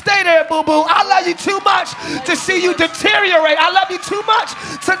let you stay there, boo-boo. I love you too much to see you deteriorate. I love you too much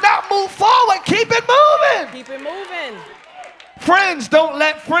to not move forward. Keep it moving. Keep it moving. Friends, don't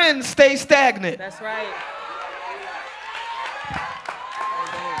let friends stay stagnant. That's right.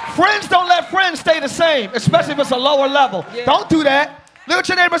 Friends don't let friends stay the same, especially if it's a lower level. Don't do that. Look at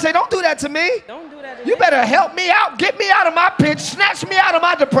your neighbor and say, don't do that to me. Don't do that You better help me out. Get me out of my pit. Snatch me out of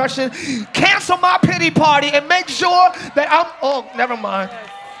my depression. Cancel my pity party and make sure that oh, never mind.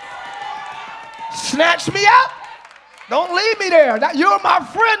 Snatch me out. Don't leave me there. You're my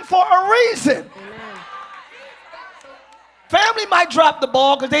friend for a reason. Family might drop the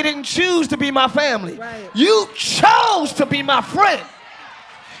ball because they didn't choose to be my family. Right. You chose to be my friend.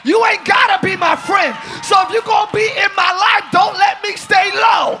 You ain't gotta be my friend. So if you're gonna be in my life, don't let me stay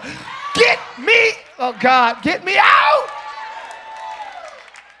low. Get me, oh God, get me out.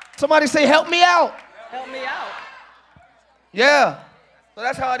 Somebody say, help me out. Help me out. Yeah. So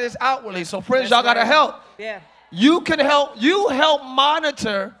that's how it is outwardly. So friends, y'all gotta help. Yeah. You can help, you help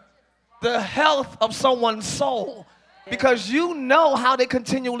monitor the health of someone's soul because you know how they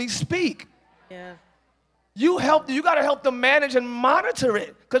continually speak. Yeah. You gotta help them manage and monitor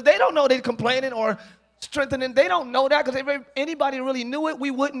it because they don't know they're complaining or strengthening. They don't know that because if anybody really knew it,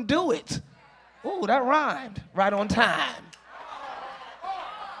 we wouldn't do it. Ooh, that rhymed right on time.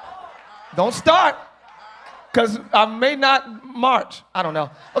 Don't start because I may not march. I don't know.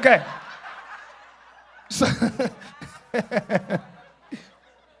 Okay. So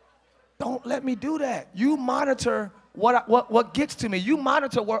don't let me do that. You monitor what gets to me. You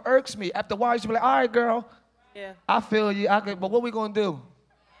monitor what irks me. After a while, you be like, all right, girl. Yeah. I feel you. But what we gonna do?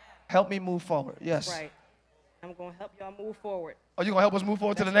 Help me move forward. Yes. Right. I'm gonna help y'all move forward. Oh, you gonna help us move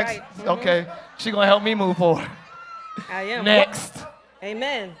forward to the next? Right. Okay. She gonna help me move forward. I am. Next.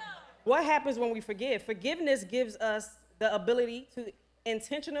 Amen. What happens when we forgive? Forgiveness gives us the ability to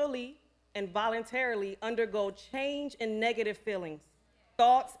intentionally and voluntarily undergo change in negative feelings,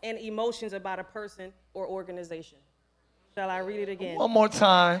 thoughts, and emotions about a person or organization. Shall I read it again? One more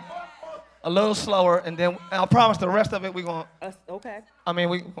time. A little slower, and then I promise the rest of it we're going to... Okay. we're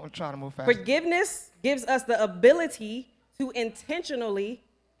going to try to move fast. Forgiveness gives us the ability to intentionally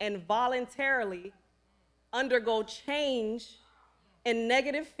and voluntarily undergo change in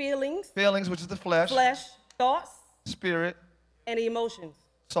negative feelings. Feelings, which is the flesh. Thoughts. Spirit. And emotions.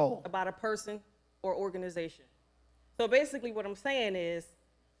 Soul. About a person or organization. So basically what I'm saying is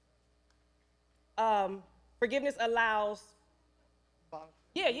forgiveness allows...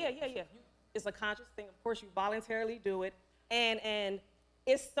 Yeah. It's a conscious thing. Of course, you voluntarily do it. And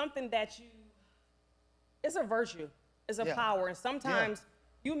it's something that it's a virtue. It's a power. And sometimes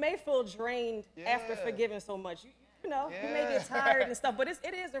you may feel drained after forgiving so much. You know, you may get tired and stuff, but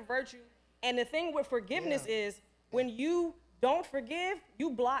it is a virtue. And the thing with forgiveness is when you don't forgive, you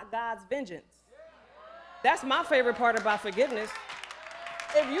block God's vengeance. That's my favorite part about forgiveness.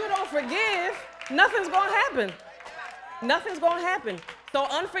 If you don't forgive, nothing's going to happen. Nothing's going to happen. So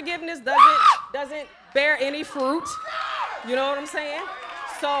unforgiveness doesn't bear any fruit. You know what I'm saying?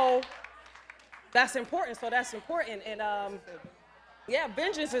 So that's important. And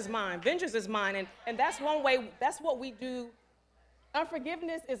vengeance is mine. Vengeance is mine. And that's one way, that's what we do.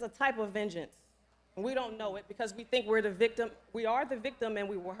 Unforgiveness is a type of vengeance. And we don't know it because we think we're the victim. We are the victim and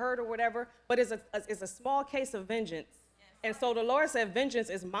we were hurt or whatever, but it's a small case of vengeance. And so the Lord said, vengeance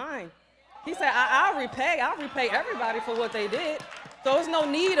is mine. He said, I'll repay everybody for what they did. So there's no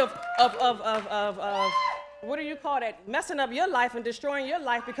need of what do you call that? Messing up your life and destroying your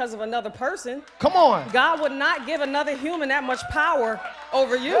life because of another person. Come on. God would not give another human that much power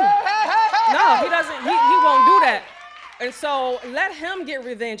over you. No, he doesn't. He won't do that. And so let him get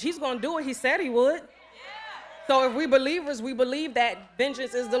revenge. He's going to do what he said he would. So if we believers, we believe that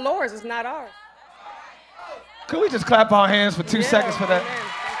vengeance is the Lord's. It's not ours. Could we just clap our hands for 2 seconds for that? Amen.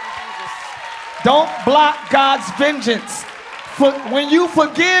 Don't block God's vengeance. When you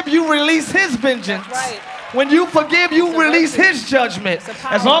forgive, you release his vengeance. That's right. When you forgive, you release his judgment.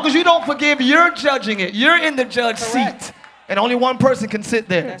 As long as you don't forgive, you're judging it. You're in the judge seat. And only one person can sit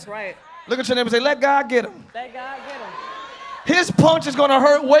there. That's right. Look at your neighbor and say, let God get him. Let God get him. His punch is going to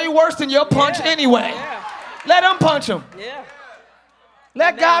hurt way worse than your punch anyway. Yeah. Let him punch him. Yeah.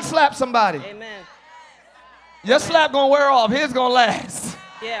 Let God slap somebody. Amen. Your slap going to wear off. His going to last.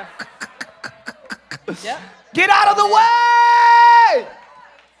 Yeah. Yep. Get out of the way!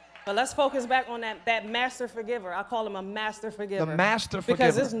 But let's focus back on that master forgiver. I call him a master forgiver. The master forgiver.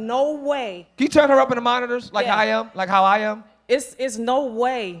 Because there's no way. Can you turn her up in the monitors like I am? Like how I am? It's no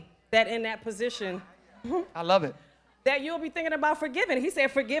way that in that position. I love it. That you'll be thinking about forgiving. He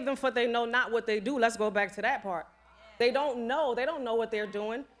said, forgive them for they know not what they do. Let's go back to that part. They don't know what they're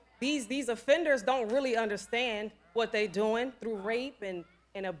doing. These offenders don't really understand what they're doing through rape and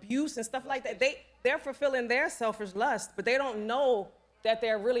abuse and stuff like that. They're fulfilling their selfish lust, but they don't know that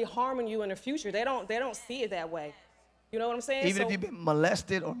they're really harming you in the future. They don't see it that way. You know what I'm saying? Even if you've been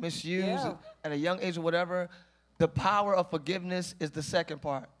molested or misused at a young age or whatever, The power of forgiveness is the second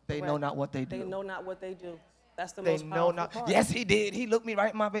part. They know not what they do. They know not what they do. That's the most They powerful know not. part. Yes, he did. He looked me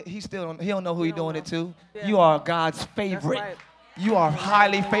right in my face. He don't know who he doing it to. Yeah. You are God's favorite. That's right. You are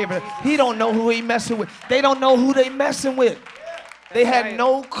highly favored. He don't know who he messing with. They don't know who they messing with. They had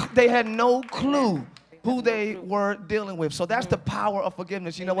no clue who they were dealing with. So that's the power of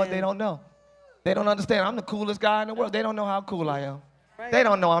forgiveness. You know what they don't know? They don't understand. I'm the coolest guy in the world. They don't know how cool I am. Right. They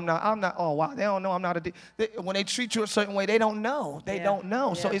don't know I'm not, oh, wow. They don't know I'm not when they treat you a certain way, they don't know. They don't know.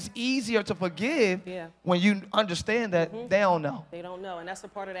 Yeah. So it's easier to forgive when you understand that they don't know. They don't know. And that's a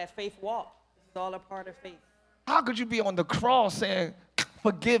part of that faith walk. It's all a part of faith. How could you be on the cross saying,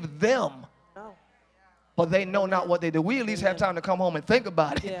 forgive them? No. But they know not what they do. We at least have time to come home and think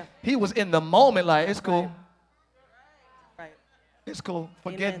about it. Yeah. He was in the moment like, it's cool. Right. It's cool.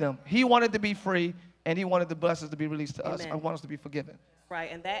 Forgive them. He wanted to be free, and he wanted the blessings to be released to us. I want us to be forgiven. Right,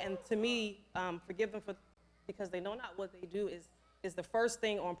 and to me, forgive them because they know not what they do is the first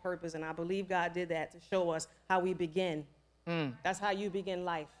thing on purpose, and I believe God did that to show us how we begin. That's how you begin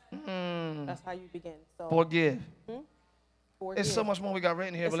life. That's how you begin. So forgive. Forgive. It's so much more we got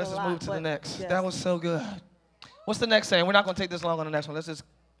written here, but let's just move to the next. Yes. That was so good. What's the next saying? We're not going to take this long on the next one.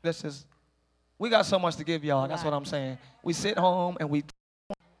 Let's just, we got so much to give y'all. That's what I'm saying. We sit home and we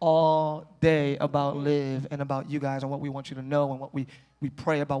all day about Live and about you guys and what we want you to know and what we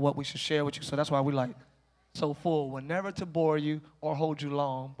pray about what we should share with you. So that's why we like so full. We're never to bore you or hold you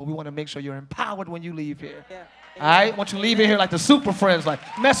long, but we want to make sure you're empowered when you leave here. Yeah. All right? Want you to leave here like the super friends, like,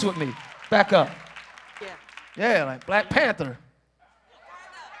 mess with me. Back up. Yeah, like Black Panther.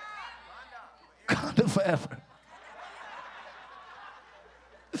 Wakanda forever.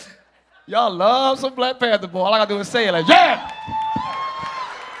 Y'all love some Black Panther, boy. All I gotta do is say it like, yeah!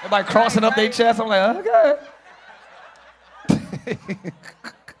 Everybody crossing up their chest. I'm like, okay.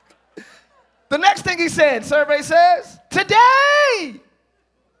 The next thing he said, survey says, today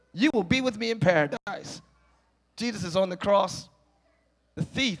you will be with me in paradise. Jesus is on the cross. The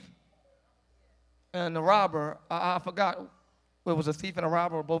thief and the robber, I forgot, it was a thief and a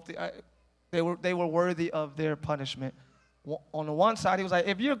robber, both they were worthy of their punishment. On the one side, he was like,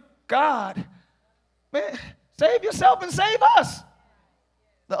 if you're God, man, save yourself and save us.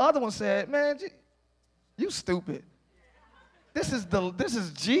 The other one said, man, you stupid. This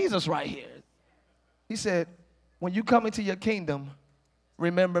is Jesus right here. He said, when you come into your kingdom,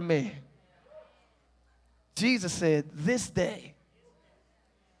 remember me. Jesus said, this day,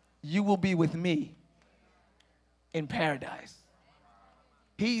 you will be with me in paradise.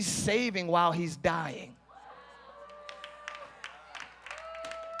 He's saving while he's dying.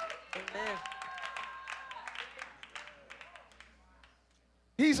 Amen.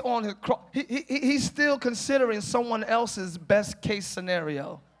 He's on his cross. He's still considering someone else's best case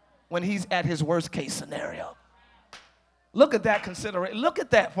scenario when he's at his worst case scenario. Look at that consideration. Look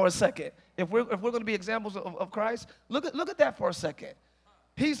at that for a second. If we're going to be examples of Christ, look at that for a second.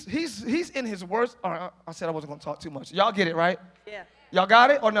 He's in his worst. All right, I said I wasn't going to talk too much. Y'all get it, right? Yeah. Y'all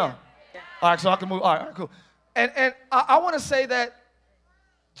got it or no? Yeah. All right, so I can move. All right, cool. And I want to say that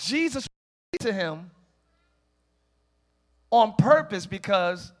Jesus to him on purpose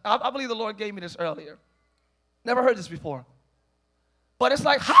because I believe the Lord gave me this earlier. Never heard this before. But it's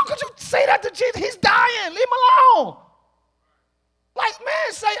like, how could you say that to Jesus? He's dying. Leave him alone. Like,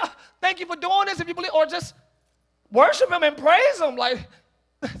 man, say, thank you for doing this if you believe, or just worship him and praise him. Like,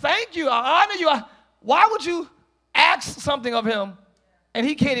 thank you. I honor you. Why would you ask something of him and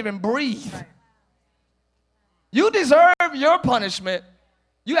he can't even breathe? Right. You deserve your punishment.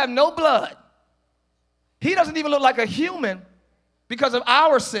 You have no blood. He doesn't even look like a human because of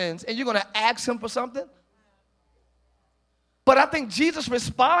our sins, and you're going to ask him for something? But I think Jesus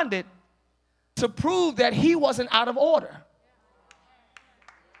responded to prove that he wasn't out of order.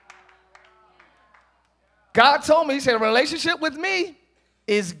 God told me, he said, a relationship with me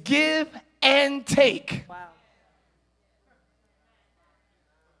is give and take. Wow.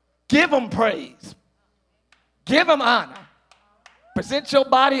 Give him praise. Give him honor. Present your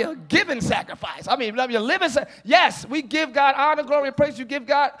body a giving sacrifice. I mean, you're living. Yes, we give God honor, glory, and praise. You give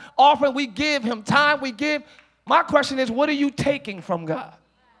God offering. We give him time. We give. My question is, what are you taking from God?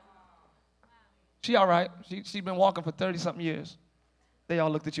 She all right. She's been walking for 30-something years. They all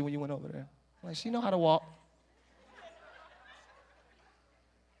looked at you when you went over there. Like, she know how to walk.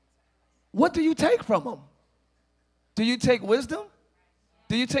 What do you take from him? Do you take wisdom?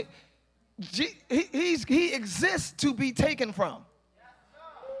 Do you take... He exists to be taken from.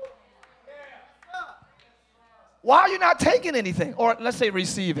 Why are you not taking anything? Or let's say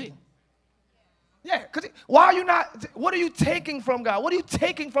receiving. Yeah, because why are you not, what are you taking from God? What are you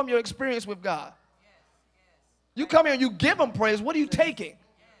taking from your experience with God? You come here and you give him praise. What are you taking?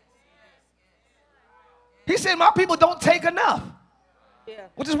 He said, my people don't take enough. Yeah.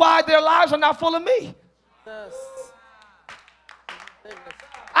 Which is why their lives are not full of me. Yes.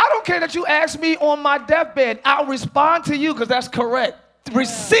 I don't care that you ask me on my deathbed. I'll respond to you because that's correct.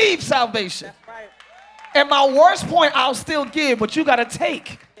 Receive salvation. That's right. And my worst point, I'll still give, but you got to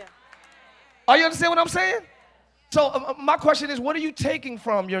take. Yeah. Are you understand what I'm saying? So my question is, what are you taking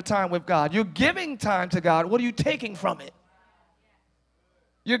from your time with God? You're giving time to God. What are you taking from it?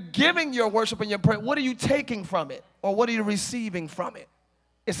 You're giving your worship and your prayer. What are you taking from it? Or what are you receiving from it?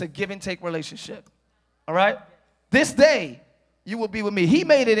 It's a give and take relationship. All right? This day, you will be with me. He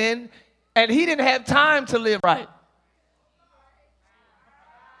made it in, and he didn't have time to live right.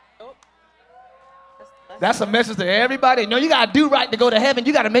 That's a message to everybody. No, you got to do right to go to heaven.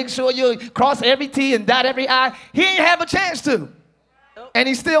 You got to make sure you cross every T and dot every I. He ain't have a chance to. And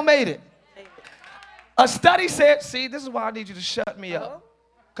he still made it. A study said, see, this is why I need you to shut me up.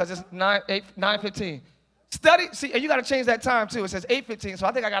 Because it's 9:15. Study, see, and you got to change that time too. It says 8:15, so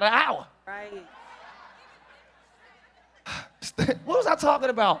I think I got an hour. Right. What was I talking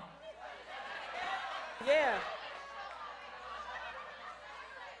about? Yeah.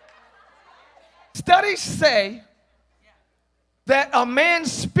 Studies say that a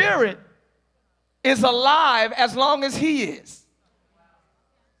man's spirit is alive as long as he is.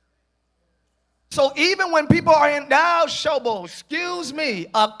 So even when people are in a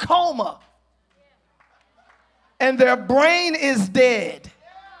coma, and their brain is dead,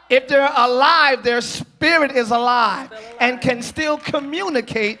 if they're alive, their spirit is alive and can still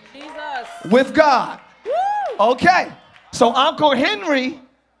communicate with God. Okay, so Uncle Henry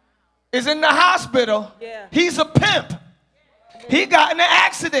is in the hospital. Yeah. He's a pimp. He got in an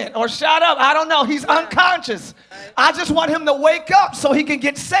accident or shot up. I don't know. He's unconscious. I just want him to wake up so he can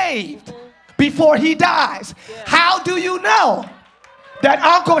get saved before he dies. Yeah. How do you know that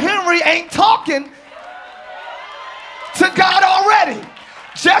Uncle Henry ain't talking to God already?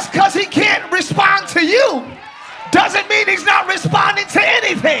 Just because he can't respond to you doesn't mean he's not responding to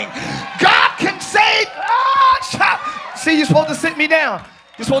anything. God can save. See, you're supposed to sit me down.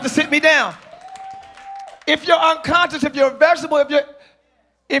 You're supposed to sit me down. If you're unconscious, if you're a vegetable,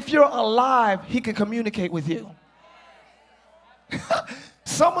 if you're alive, he can communicate with you.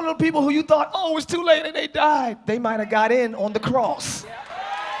 Some of the people who you thought, oh, it's too late and they died, they might have got in on the cross.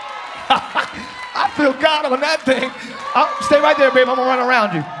 I feel God on that thing. Stay right there, babe. I'm going to run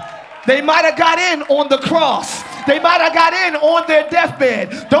around you. They might have got in on the cross. They might have got in on their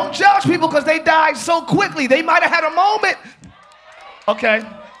deathbed. Don't judge people because they died so quickly. They might have had a moment. Okay.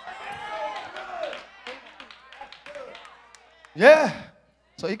 Yeah.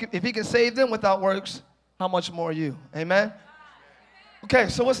 So if he can save them without works, how much more you? Amen? Okay,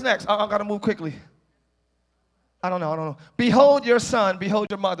 so what's next? I got to move quickly. I don't know. Behold your son, behold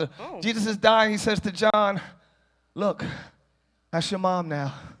your mother. Oh. Jesus is dying. He says to John, look, that's your mom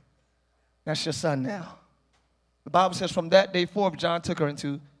now. That's your son now. The Bible says from that day forth, John took her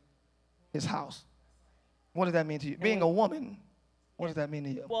into his house. What does that mean to you? Being a woman, what does that mean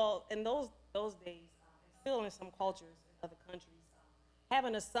to you? Well, in those days, still in some cultures in other countries,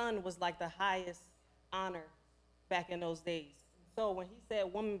 having a son was like the highest honor back in those days. So when he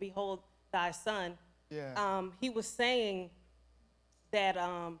said, woman, behold thy son, he was saying that,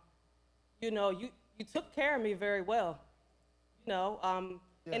 you took care of me very well, and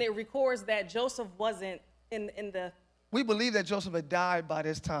it records that Joseph wasn't in the... We believe that Joseph had died by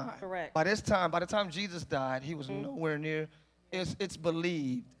this time. Correct. By the time Jesus died, he was nowhere near. It's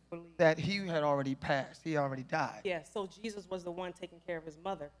believed that he had already passed. He already died. Yeah, so Jesus was the one taking care of his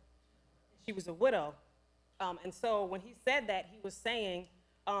mother. She was a widow. And so when he said that, he was saying,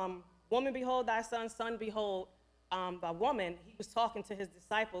 woman, behold thy son, son, behold thy woman. He was talking to his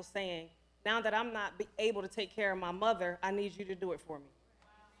disciples saying, now that I'm not able to take care of my mother, I need you to do it for me.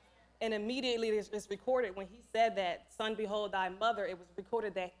 And immediately it's recorded when he said that, son, behold thy mother, it was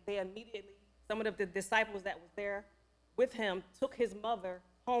recorded that they immediately, some of the disciples that was there with him took his mother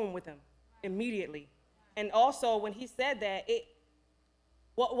home with him immediately. And also when he said that,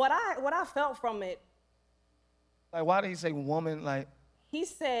 what I felt from it. Like, why did he say woman? Like, he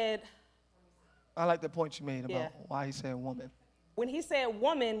said. I like the point you made about why he said woman. When he said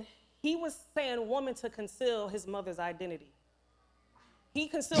woman, he was saying woman to conceal his mother's identity. He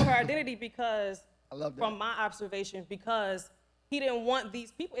concealed her identity because, I love that. From my observation, because he didn't want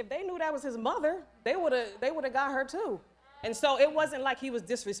these people. If they knew that was his mother, they would have got her too. And so it wasn't like he was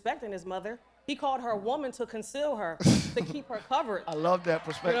disrespecting his mother. He called her woman to conceal her, to keep her covered. I love that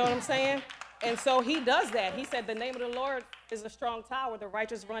perspective. You know what I'm saying? And so he does that. He said, the name of the Lord is a strong tower. The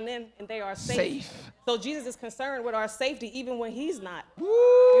righteous run in and they are safe. So Jesus is concerned with our safety even when he's not. Woo!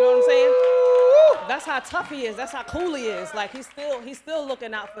 You know what I'm saying? That's how tough he is. That's how cool he is. Like he's still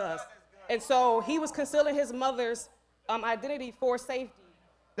looking out for us. And so he was concealing his mother's identity for safety.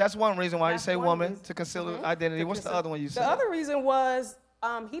 That's one reason why you say woman, to conceal identity. What's the other one you said? The other reason was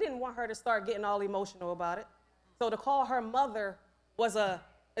he didn't want her to start getting all emotional about it. So to call her mother was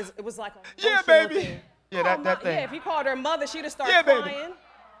it was like a baby. Thing. Yeah, that thing. Yeah, if he called her mother, she'd have started crying. Baby.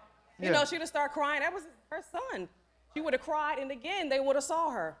 You know, she'd have started crying. That was her son. She would have cried, and again, they would have saw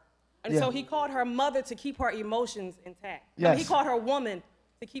her. And so he called her mother to keep her emotions intact. Yes. I mean, he called her woman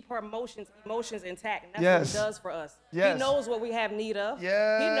to keep her emotions intact. And that's what he does for us. Yes. He knows what we have need of.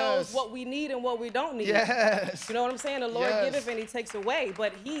 Yes. He knows what we need and what we don't need. Yes. You know what I'm saying? The Lord giveth and he takes away,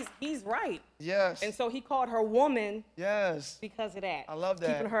 but he's right. Yes. And so he called her woman because of that. I love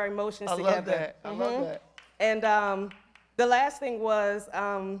that. Keeping her emotions together. I love that. I love that. And the last thing was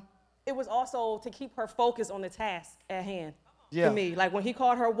it was also to keep her focused on the task at hand. To me, like when he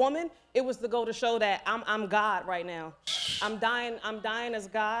called her woman, it was to go to show that I'm God right now. I'm dying as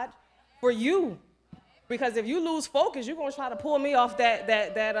God for you, because if you lose focus, you're gonna try to pull me off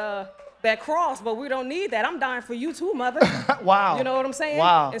that cross, but we don't need that. I'm dying for you too, mother. Wow. You know what I'm saying?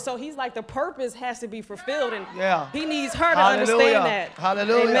 Wow. And so he's like, the purpose has to be fulfilled, and he needs her to Hallelujah. understand that.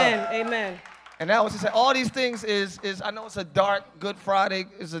 Hallelujah. Amen. Amen. And that was to say, all these things is I know it's a dark, Good Friday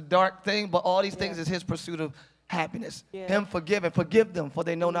is a dark thing, but all these things is his pursuit of happiness. Him forgive them, for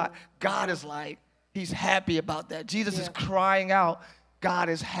they know not. God is like, he's happy about that. Jesus is crying out. God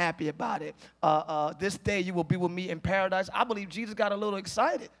is happy about it. This day you will be with me in paradise. I believe Jesus got a little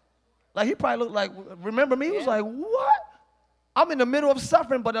excited. Like he probably looked like, remember me? He was like, what? I'm in the middle of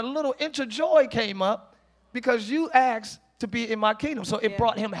suffering, but a little inch of joy came up because you asked to be in my kingdom. So it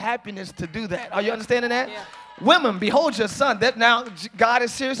brought him happiness to do that. Are you understanding that? Yeah. Women, behold your son. That now God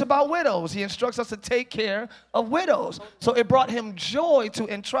is serious about widows. He instructs us to take care of widows. So it brought him joy to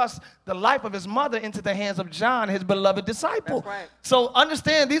entrust the life of his mother into the hands of John, his beloved disciple. That's right. So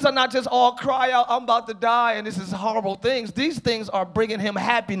understand, these are not just all cry out, I'm about to die, and this is horrible things. These things are bringing him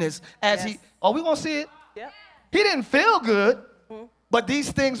happiness as we going to see it? Yeah. He didn't feel good, but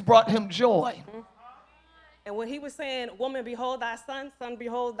these things brought him joy. And when he was saying, woman, behold thy son, son,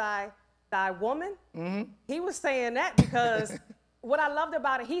 behold thy woman, he was saying that because what I loved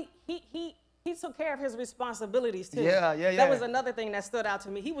about it, he took care of his responsibilities too. Yeah. That was another thing that stood out to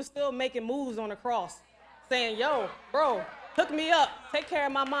me. He was still making moves on the cross, saying, yo, bro, hook me up, take care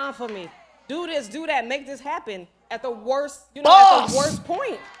of my mom for me. Do this, do that, make this happen at the worst, at the worst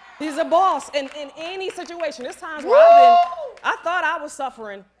point. He's a boss. And in any situation, there's times where I thought I was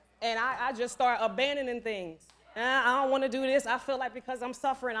suffering, and I just start abandoning things. I don't want to do this. I feel like because I'm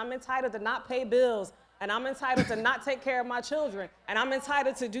suffering, I'm entitled to not pay bills, and I'm entitled to not take care of my children, and I'm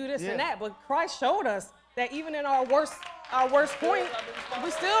entitled to do this and that. But Christ showed us that even in our worst point, we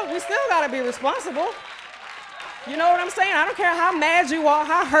still got to be responsible. You know what I'm saying? I don't care how mad you are,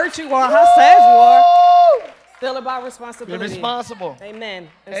 how hurt you are, how sad you are. Still about responsibility. Be responsible. Amen.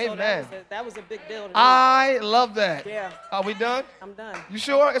 And Amen. So that was a big deal to me. I love that. Yeah. Are we done? I'm done. You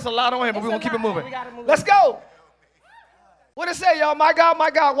sure? It's a lot on here, but we're going to keep it moving. We gotta move. Let's go. What it say, y'all? My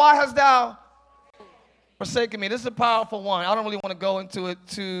God, why hast thou forsaken me? This is a powerful one. I don't really want to go into it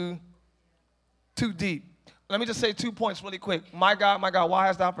too deep. Let me just say 2 points really quick. My God, why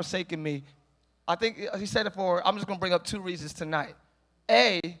hast thou forsaken me? I think he said it for, I'm just going to bring up 2 reasons tonight.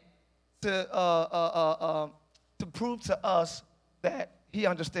 To prove to us that he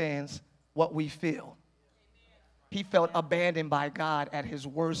understands what we feel. He felt abandoned by God at his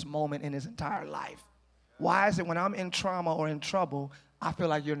worst moment in his entire life. Why is it when I'm in trauma or in trouble, I feel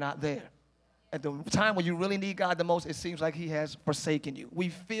like you're not there? At the time when you really need God the most, it seems like he has forsaken you. We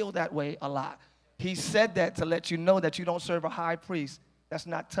feel that way a lot. He said that to let you know that you don't serve a high priest that's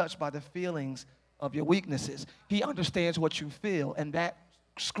not touched by the feelings of your weaknesses. He understands what you feel, and that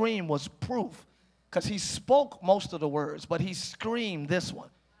scream was proof. Because he spoke most of the words, but he screamed this one.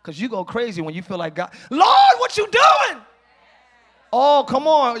 Because you go crazy when you feel like God, Lord, what you doing? Oh, come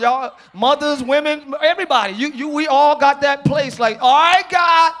on, y'all. Mothers, women, everybody. We all got that place like, all right,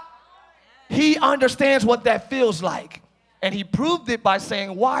 God. He understands what that feels like. And he proved it by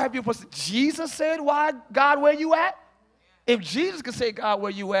saying, why have you forsaken? Jesus said, why, God, where you at? If Jesus could say, God,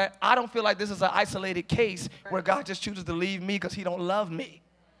 where you at, I don't feel like this is an isolated case where God just chooses to leave me because he don't love me.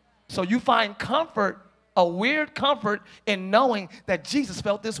 So you find comfort, a weird comfort, in knowing that Jesus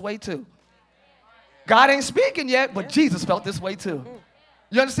felt this way too. God ain't speaking yet, but Jesus felt this way too.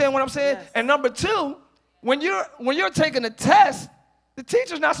 You understand what I'm saying? Yes. And number 2, when you're taking a test, the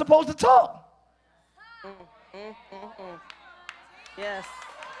teacher's not supposed to talk. Yes.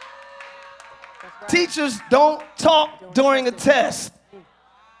 That's right. Teachers don't talk during a test.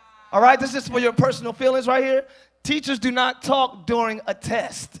 All right, this is for your personal feelings right here. Teachers do not talk during a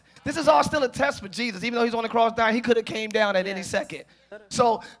test. This is all still a test for Jesus. Even though he's on the cross dying, he could have came down at any second.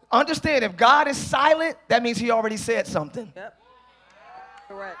 So understand, if God is silent, that means he already said something. Yep.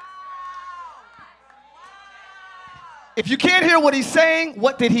 Correct. If you can't hear what he's saying,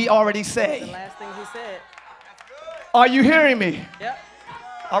 what did he already The say? last thing he said. Are you hearing me? Yep.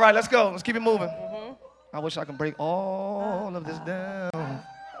 All right, let's go. Let's keep it moving. I wish I could break all of this down.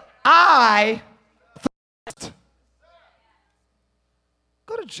 I thirst.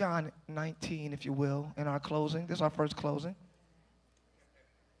 Go to John 19, if you will, in our closing. This is our first closing.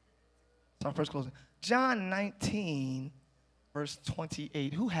 It's our first closing. John 19, verse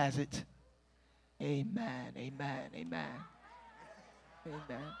 28. Who has it? Amen, amen, amen.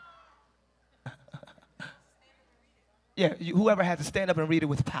 Amen. Yeah, whoever has to stand up and read it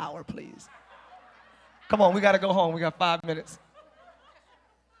with power, please. Come on, we got to go home. We got 5 minutes.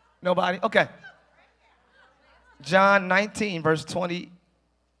 Nobody? Okay. John 19, verse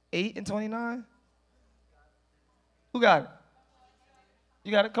 28 and 29. Who got it?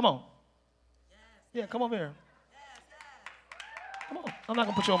 You got it? Come on. Yeah, come over here. Come on. I'm not going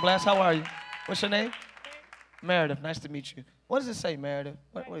to put you on blast. How are you? What's your name? Meredith. Nice to meet you. What does it say, Meredith?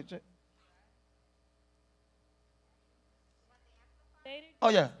 What is it? Oh,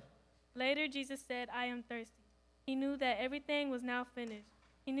 yeah. Later, Jesus said, I am thirsty. He knew that everything was now finished.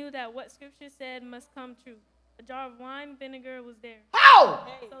 He knew that what Scripture said must come true. A jar of wine vinegar was there. How?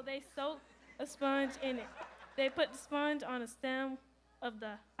 So they soaked a sponge in it. They put the sponge on a stem of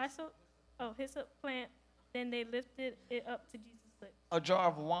the hyssop plant. Then they lifted it up to Jesus' lips. A jar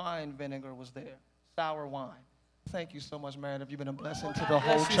of wine vinegar was there. Sour wine. Thank you so much, Meredith. You've been a blessing to the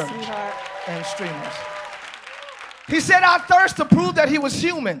whole church and streamers. He said, I thirst to prove that he was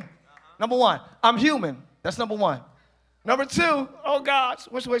human. Number one, I'm human. That's number one. Number two, oh God,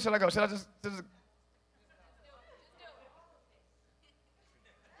 which way should I go? Should I just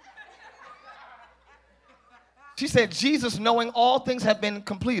She said, Jesus, knowing all things have been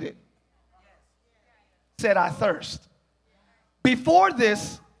completed, said, I thirst. Before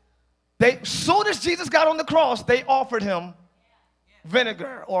this, soon as Jesus got on the cross, they offered him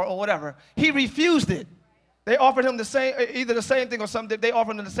vinegar or whatever. He refused it. They offered him either the same thing or something. They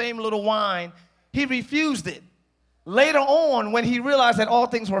offered him the same little wine. He refused it. Later on, when he realized that all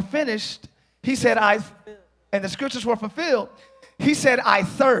things were finished, he said, and the scriptures were fulfilled, he said, I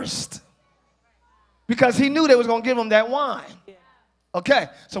thirst. Because he knew they was going to give him that wine. Okay,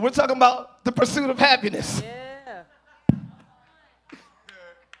 so we're talking about the pursuit of happiness. Yeah.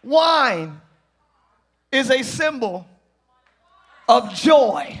 Wine is a symbol of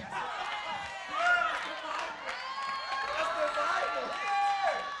joy.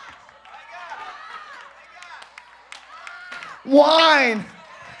 Wine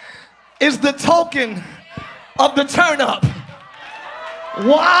is the token of the turn up.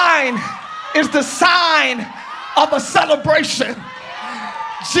 Wine is the sign of a celebration.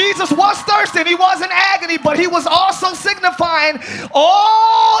 Jesus was thirsty. He was in agony, but he was also signifying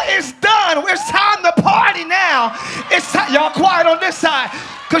all is done. It's time to party now. It's time. Y'all quiet on this side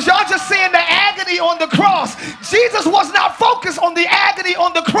because y'all just seeing the agony on the cross. Jesus was not focused on the agony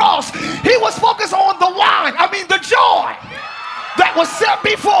on the cross. He was focused on the wine. The joy that was set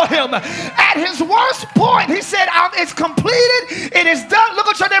before him. At his worst point, he said, it's completed. It is done. Look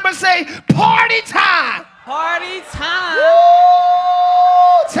at your neighbor and say, party time. Party time.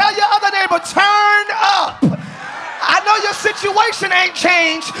 Woo! Tell your other neighbor, turn up. I know your situation ain't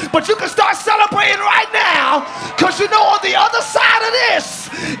changed, but you can start celebrating right now because you know on the other side of this,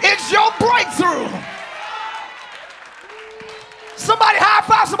 it's your breakthrough. Somebody high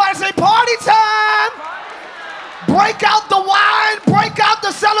five, somebody say, party time. Break out the wine, break out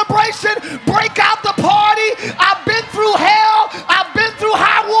the celebration, break out the party. I've been through hell, I've been through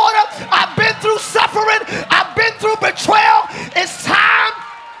high water, I've been through suffering, I've been through betrayal. It's time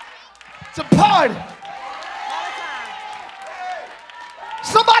to party.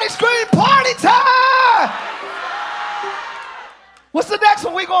 Somebody scream, party time! What's the next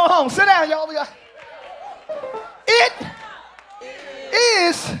one? We going home. Sit down, y'all. It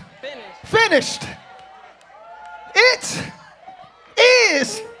is finished. It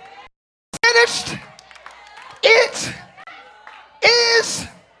is finished. It is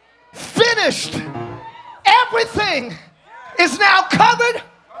finished. Everything is now covered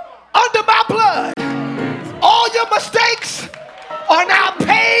under my blood. All your mistakes are now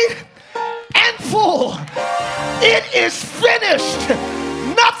paid and full. It is finished.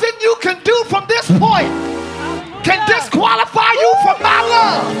 Nothing you can do from this point can disqualify you from my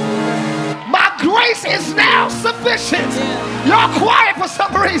love. My grace is now sufficient. Y'all quiet for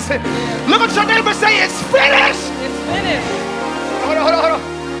some reason. Look at your neighbor and say, it's finished. It's finished. Hold on.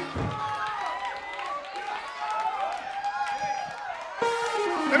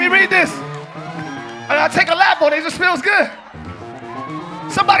 Let me read this. And I'll take a lap on it. It just feels good.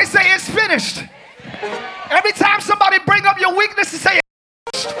 Somebody say it's finished. Every time somebody bring up your weakness, say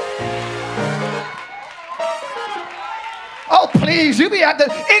it's finished. Oh, please, you be at the,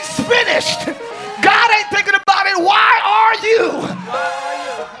 it's finished. God ain't thinking about it. Why are you?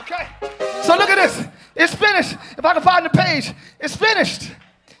 Okay. So look at this. It's finished. If I can find the page, it's finished.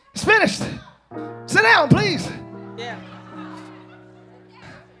 It's finished. Sit down, please. Yeah.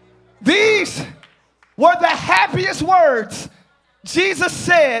 These were the happiest words Jesus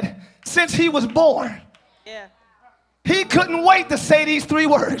said since he was born. Yeah. He couldn't wait to say these 3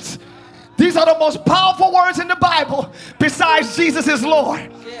 words. These are the most powerful words in the Bible besides Jesus is Lord.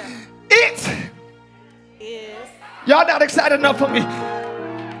 Yeah. It Is. Y'all not excited enough for me.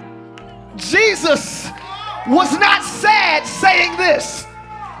 Jesus was not sad saying this.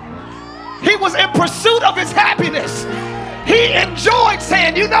 He was in pursuit of his happiness. He enjoyed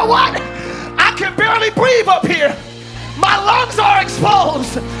saying, you know what? I can barely breathe up here. My lungs are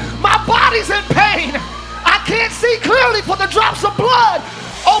exposed. My body's in pain. I can't see clearly for the drops of blood.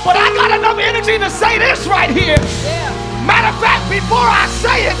 Oh, but I got enough energy to say this right here. Yeah. Matter of fact, before I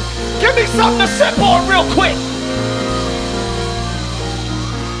say it, give me something to sip on real quick.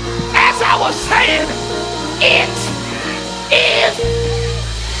 As I was saying, it is.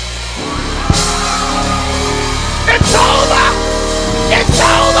 It's over. It's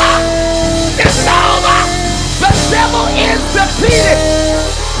over. It's over. The devil is defeated.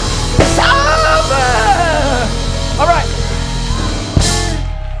 It's over. All right.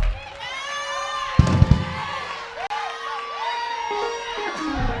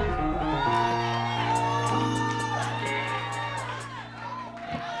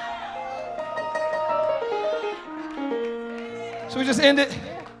 So we just end it.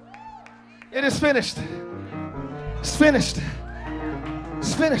 It is finished. It's finished.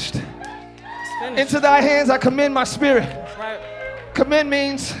 It's finished. It's finished. Into thy hands I commend my spirit. That's right. Commit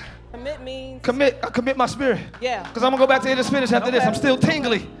means Commit means. commit. I commit my spirit. Yeah. Because I'm going to go back to it is finished after this. I'm still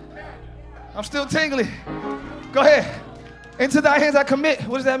tingly. I'm still tingly. Go ahead. Into thy hands I commit.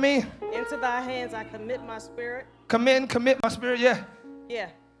 What does that mean? Into thy hands I commit my spirit. Commit my spirit. Yeah. Yeah.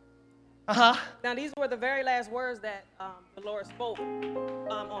 Uh-huh. Now these were the very last words that the Lord spoke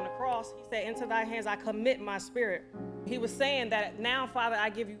on the cross. He said, into thy hands I commit my spirit. He was saying that now, Father, I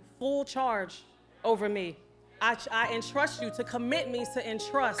give you full charge over me. I entrust you. To commit means to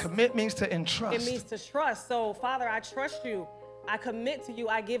entrust. Commit means to entrust. It means to trust. So, Father, I trust you. I commit to you.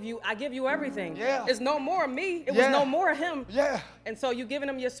 I give you everything. Yeah. It's no more me. It Yeah. was no more him. Yeah. And so you giving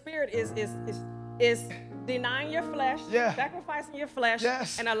him your spirit is denying your flesh, Yeah. sacrificing your flesh,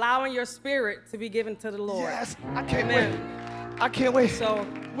 Yes. and allowing your spirit to be given to the Lord. Yes. I can't Amen. wait. I can't wait. So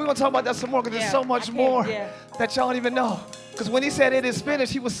We're going to talk about that some more because Yeah, there's so much I can't- more yeah. that y'all don't even know. Because when he said it is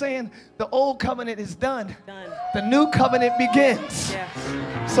finished, he was saying the old covenant is done. done. The new covenant begins. Yeah.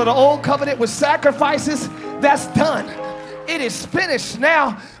 So the old covenant with sacrifices, that's done. It is finished.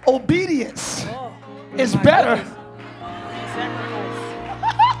 Now, obedience Oh, is my better goodness. Sacrifice.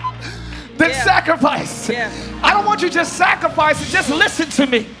 than Yeah. sacrifice. Yeah. I don't want you just sacrificing. Just listen to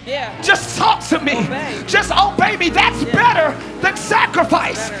me. Yeah. Just talk to me. Obey. Just obey me. That's Yeah. better than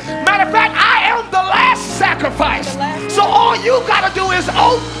sacrifice. Better. Matter of fact, I am the last sacrifice. The last So all you got to do is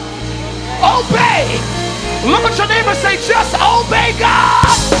obey. Look at your neighbor and say, just obey God.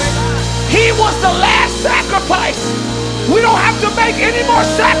 He was the last sacrifice. We don't have to make any more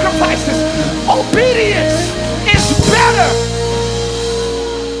sacrifices. Obedience is better.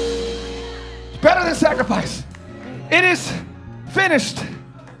 Better than sacrifice. It is finished.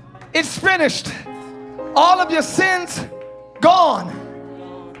 It's finished. All of your sins gone.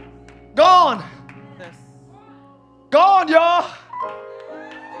 Gone. Yes. Gone, y'all.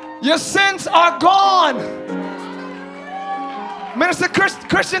 Your sins are gone. Minister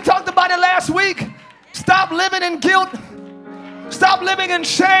Christian talked about it last week. Stop living in guilt. Stop living in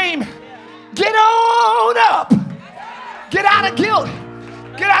shame. Get on up. Get out of guilt.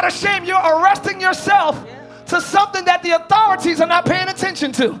 Get out of shame. You're arresting yourself to something that the authorities are not paying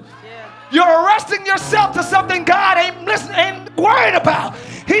attention to. You're arresting yourself to something God ain't worried about.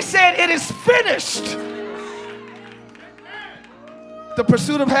 He said it is finished. The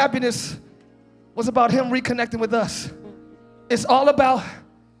pursuit of happiness was about him reconnecting with us. It's all about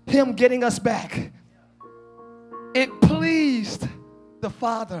him getting us back. It pleased the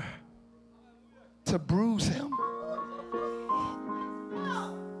Father to bruise him.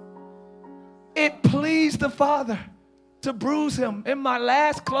 It pleased the Father to bruise him. In my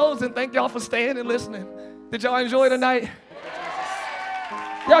last closing, thank y'all for staying and listening. Did y'all enjoy tonight?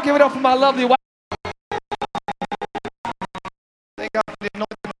 Y'all give it up for my lovely wife. Thank God for the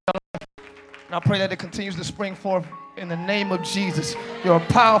anointing of your life. And I pray that it continues to spring forth in the name of Jesus. You're a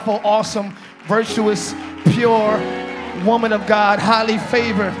powerful, awesome, virtuous, pure woman of God, highly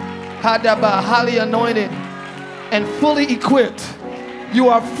favored, highly anointed, and fully equipped. You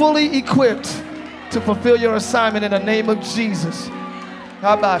are fully equipped to fulfill your assignment in the name of Jesus.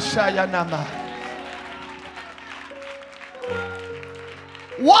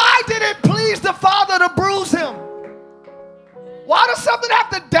 Why did it please the Father to bruise him? Why does something have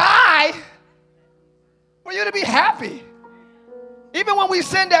to die for you to be happy? Even when we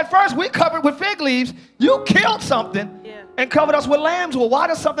sinned at first, we covered with fig leaves. You killed something and covered us with lamb's wool. Why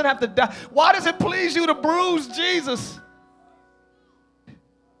does something have to die? Why does it please you to bruise Jesus?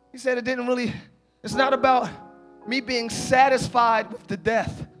 He said it's not about me being satisfied with the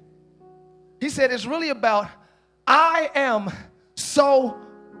death. He said it's really about, I am so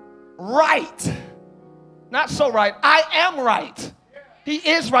right. Not so right, I am right. He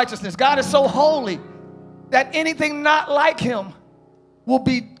is righteousness. God is so holy that anything not like him will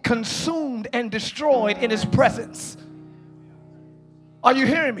be consumed and destroyed in his presence. Are you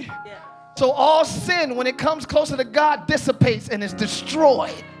hearing me? Yeah. So all sin, when it comes closer to God, dissipates and is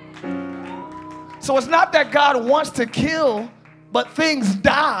destroyed. So it's not that God wants to kill, but things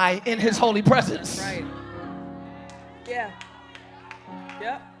die in his holy presence. Right. Yeah.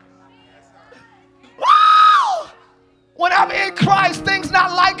 Yep. Woo! When I'm in Christ, things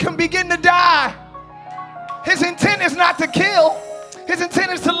not like him begin to die. His intent is not to kill. His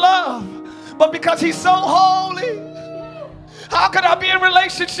intent is to love. But because he's so holy, how could I be in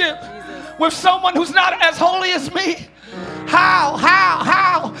relationship with someone who's not as holy as me?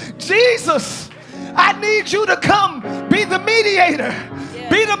 How? Jesus, I need you to come be the mediator,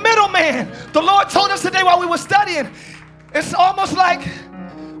 be the middleman. The Lord told us today while we were studying, it's almost like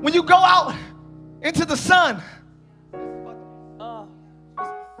when you go out into the sun,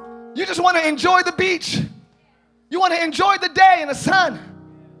 you just want to enjoy the beach. You want to enjoy the day in the sun.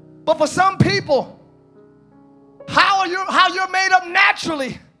 But for some people, how you're made up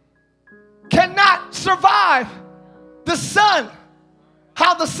naturally cannot survive the sun,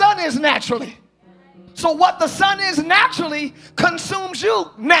 how the sun is naturally. So what the sun is naturally consumes you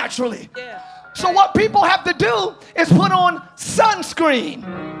naturally. Yeah. So what people have to do is put on sunscreen.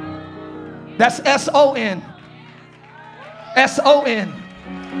 That's S-O-N. S-O-N.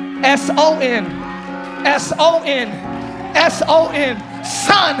 S-O-N. S-O-N. S-O-N.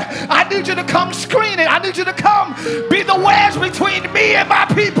 Son, I need you to come screen it. I need you to come be the wedge between me and my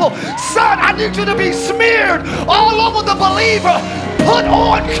people. Son, I need you to be smeared all over the believer. Put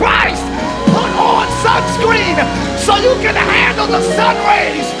on Christ. Put on sunscreen so you can handle the sun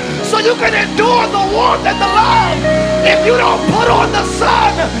rays, so you can endure the warmth and the love. If you don't put on the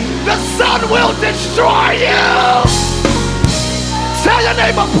sun will destroy you. Tell your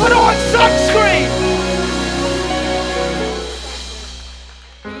neighbor, put on sunscreen.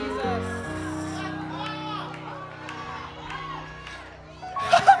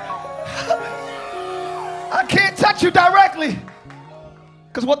 I can't touch you directly,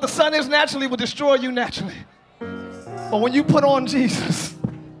 because what the sun is naturally will destroy you naturally. But when you put on Jesus,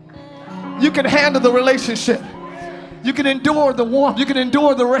 you can handle the relationship. You can endure the warmth. You can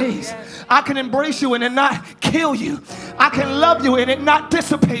endure the rays. I can embrace you and it not kill you. I can love you and it not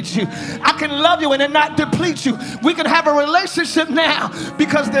dissipate you. I can love you and it not deplete you. We can have a relationship now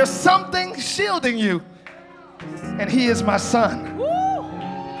because there's something shielding you. And he is my son.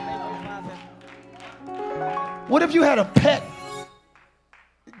 What if you had a pet?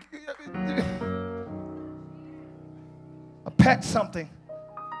 A pet something.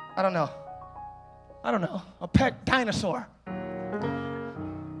 I don't know. A pet dinosaur.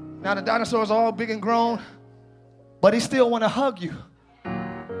 Now the dinosaur is all big and grown, but he still want to hug you.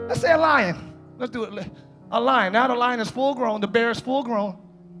 Let's say a lion. Let's do it. A lion. Now the lion is full grown. The bear is full grown.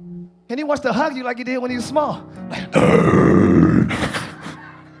 And he wants to hug you like he did when he was small. Like,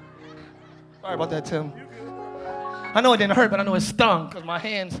 sorry about that, Tim. I know it didn't hurt, but I know it stung because my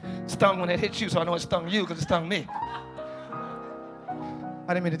hands stung when it hit you, so I know it stung you because it stung me.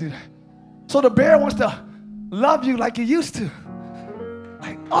 I didn't mean to do that. So the bear wants to love you like he used to.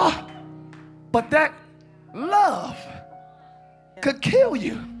 Like, oh, but that love could kill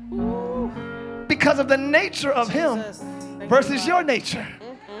you because of the nature of him versus your nature.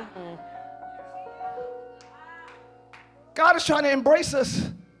 God is trying to embrace us,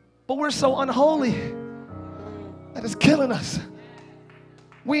 but we're so unholy that it's killing us.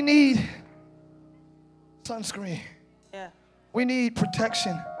 We need sunscreen. Yeah. We need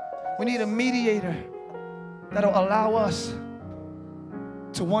protection. We need a mediator that'll allow us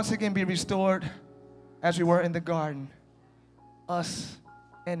to once again be restored as we were in the garden. Us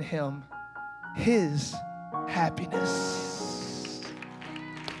and him. His happiness.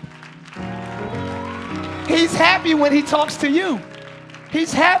 He's happy when he talks to you.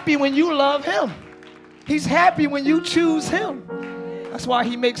 He's happy when you love him. He's happy when you choose him. That's why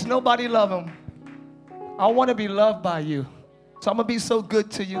he makes nobody love him. I want to be loved by you. So I'm going to be so good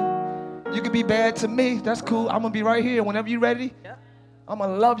to you. You can be bad to me. That's cool. I'm going to be right here. Whenever you're ready, I'm going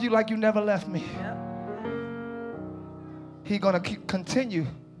to love you like you never left me. He's going to continue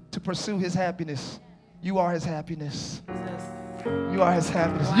to pursue his happiness. You are his happiness. You are his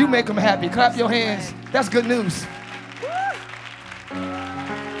happiness. You make him happy. Clap your hands. That's good news.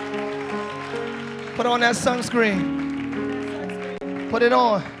 Put on that sunscreen. Put it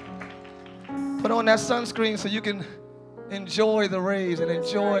on. Put on that sunscreen so you can enjoy the rays and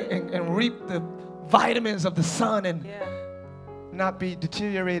enjoy and reap the vitamins of the sun and not be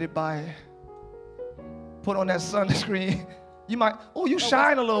deteriorated by it. Put on that sunscreen. You might, you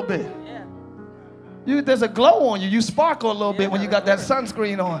shine a little bit. There's a glow on you. You sparkle a little bit when you got that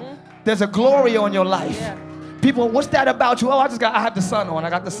sunscreen on. There's a glory on your life. People, what's that about you? I have the sun on. I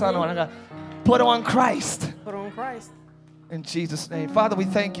got the sun on. Put on Christ. Put on Christ. In Jesus' name. Father, we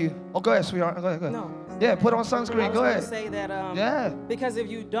thank you. Oh, go ahead, sweetheart. Go ahead. No. Yeah, put on sunscreen. Go ahead. I was going to say that because if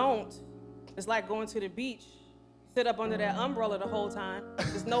you don't, it's like going to the beach. Sit up under that umbrella the whole time.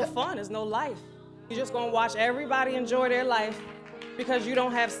 There's no fun. There's no life. You're just going to watch everybody enjoy their life because you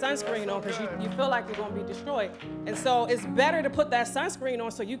don't have sunscreen on because you feel like you're going to be destroyed. And so it's better to put that sunscreen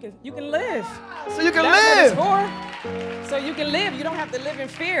on so you can live. So you can That's live. What it's for. So you can live. You don't have to live in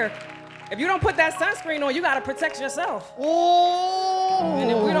fear. If you don't put that sunscreen on, you got to protect yourself. Oh, and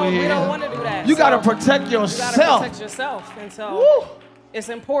we don't want to do that. You got to protect yourself. You got to protect yourself. And so it's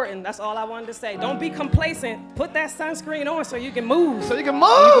important. That's all I wanted to say. Don't be complacent. Put that sunscreen on so you can move. So you can move.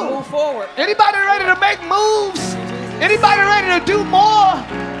 You can move forward. Anybody ready to make moves? Anybody ready to do more?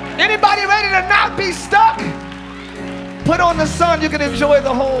 Anybody ready to not be stuck? Put on the sun. You can enjoy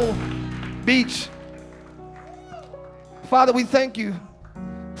the whole beach. Father, we thank you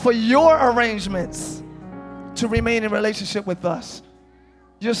for your arrangements to remain in relationship with us.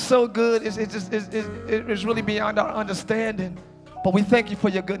 You're so good. It's really beyond our understanding. But we thank you for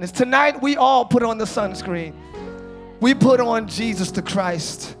your goodness. Tonight, we all put on the sunscreen. We put on Jesus the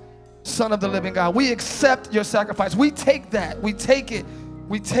Christ, Son of the living God. We accept your sacrifice. We take that. We take it.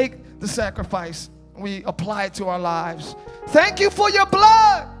 We take the sacrifice. We apply it to our lives. Thank you for your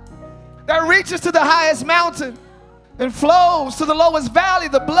blood that reaches to the highest mountain and flows to the lowest valley.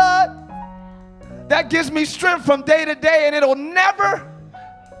 The blood that gives me strength from day to day, and it'll never,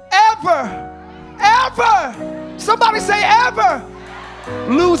 ever, ever, somebody say ever,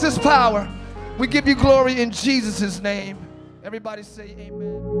 lose its power. We give you glory in Jesus' name. Everybody say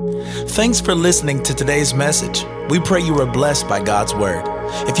amen. Thanks for listening to today's message. We pray you were blessed by God's word.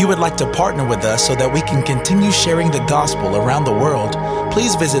 If you would like to partner with us so that we can continue sharing the gospel around the world,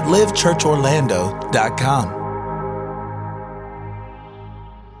 please visit livechurchorlando.com.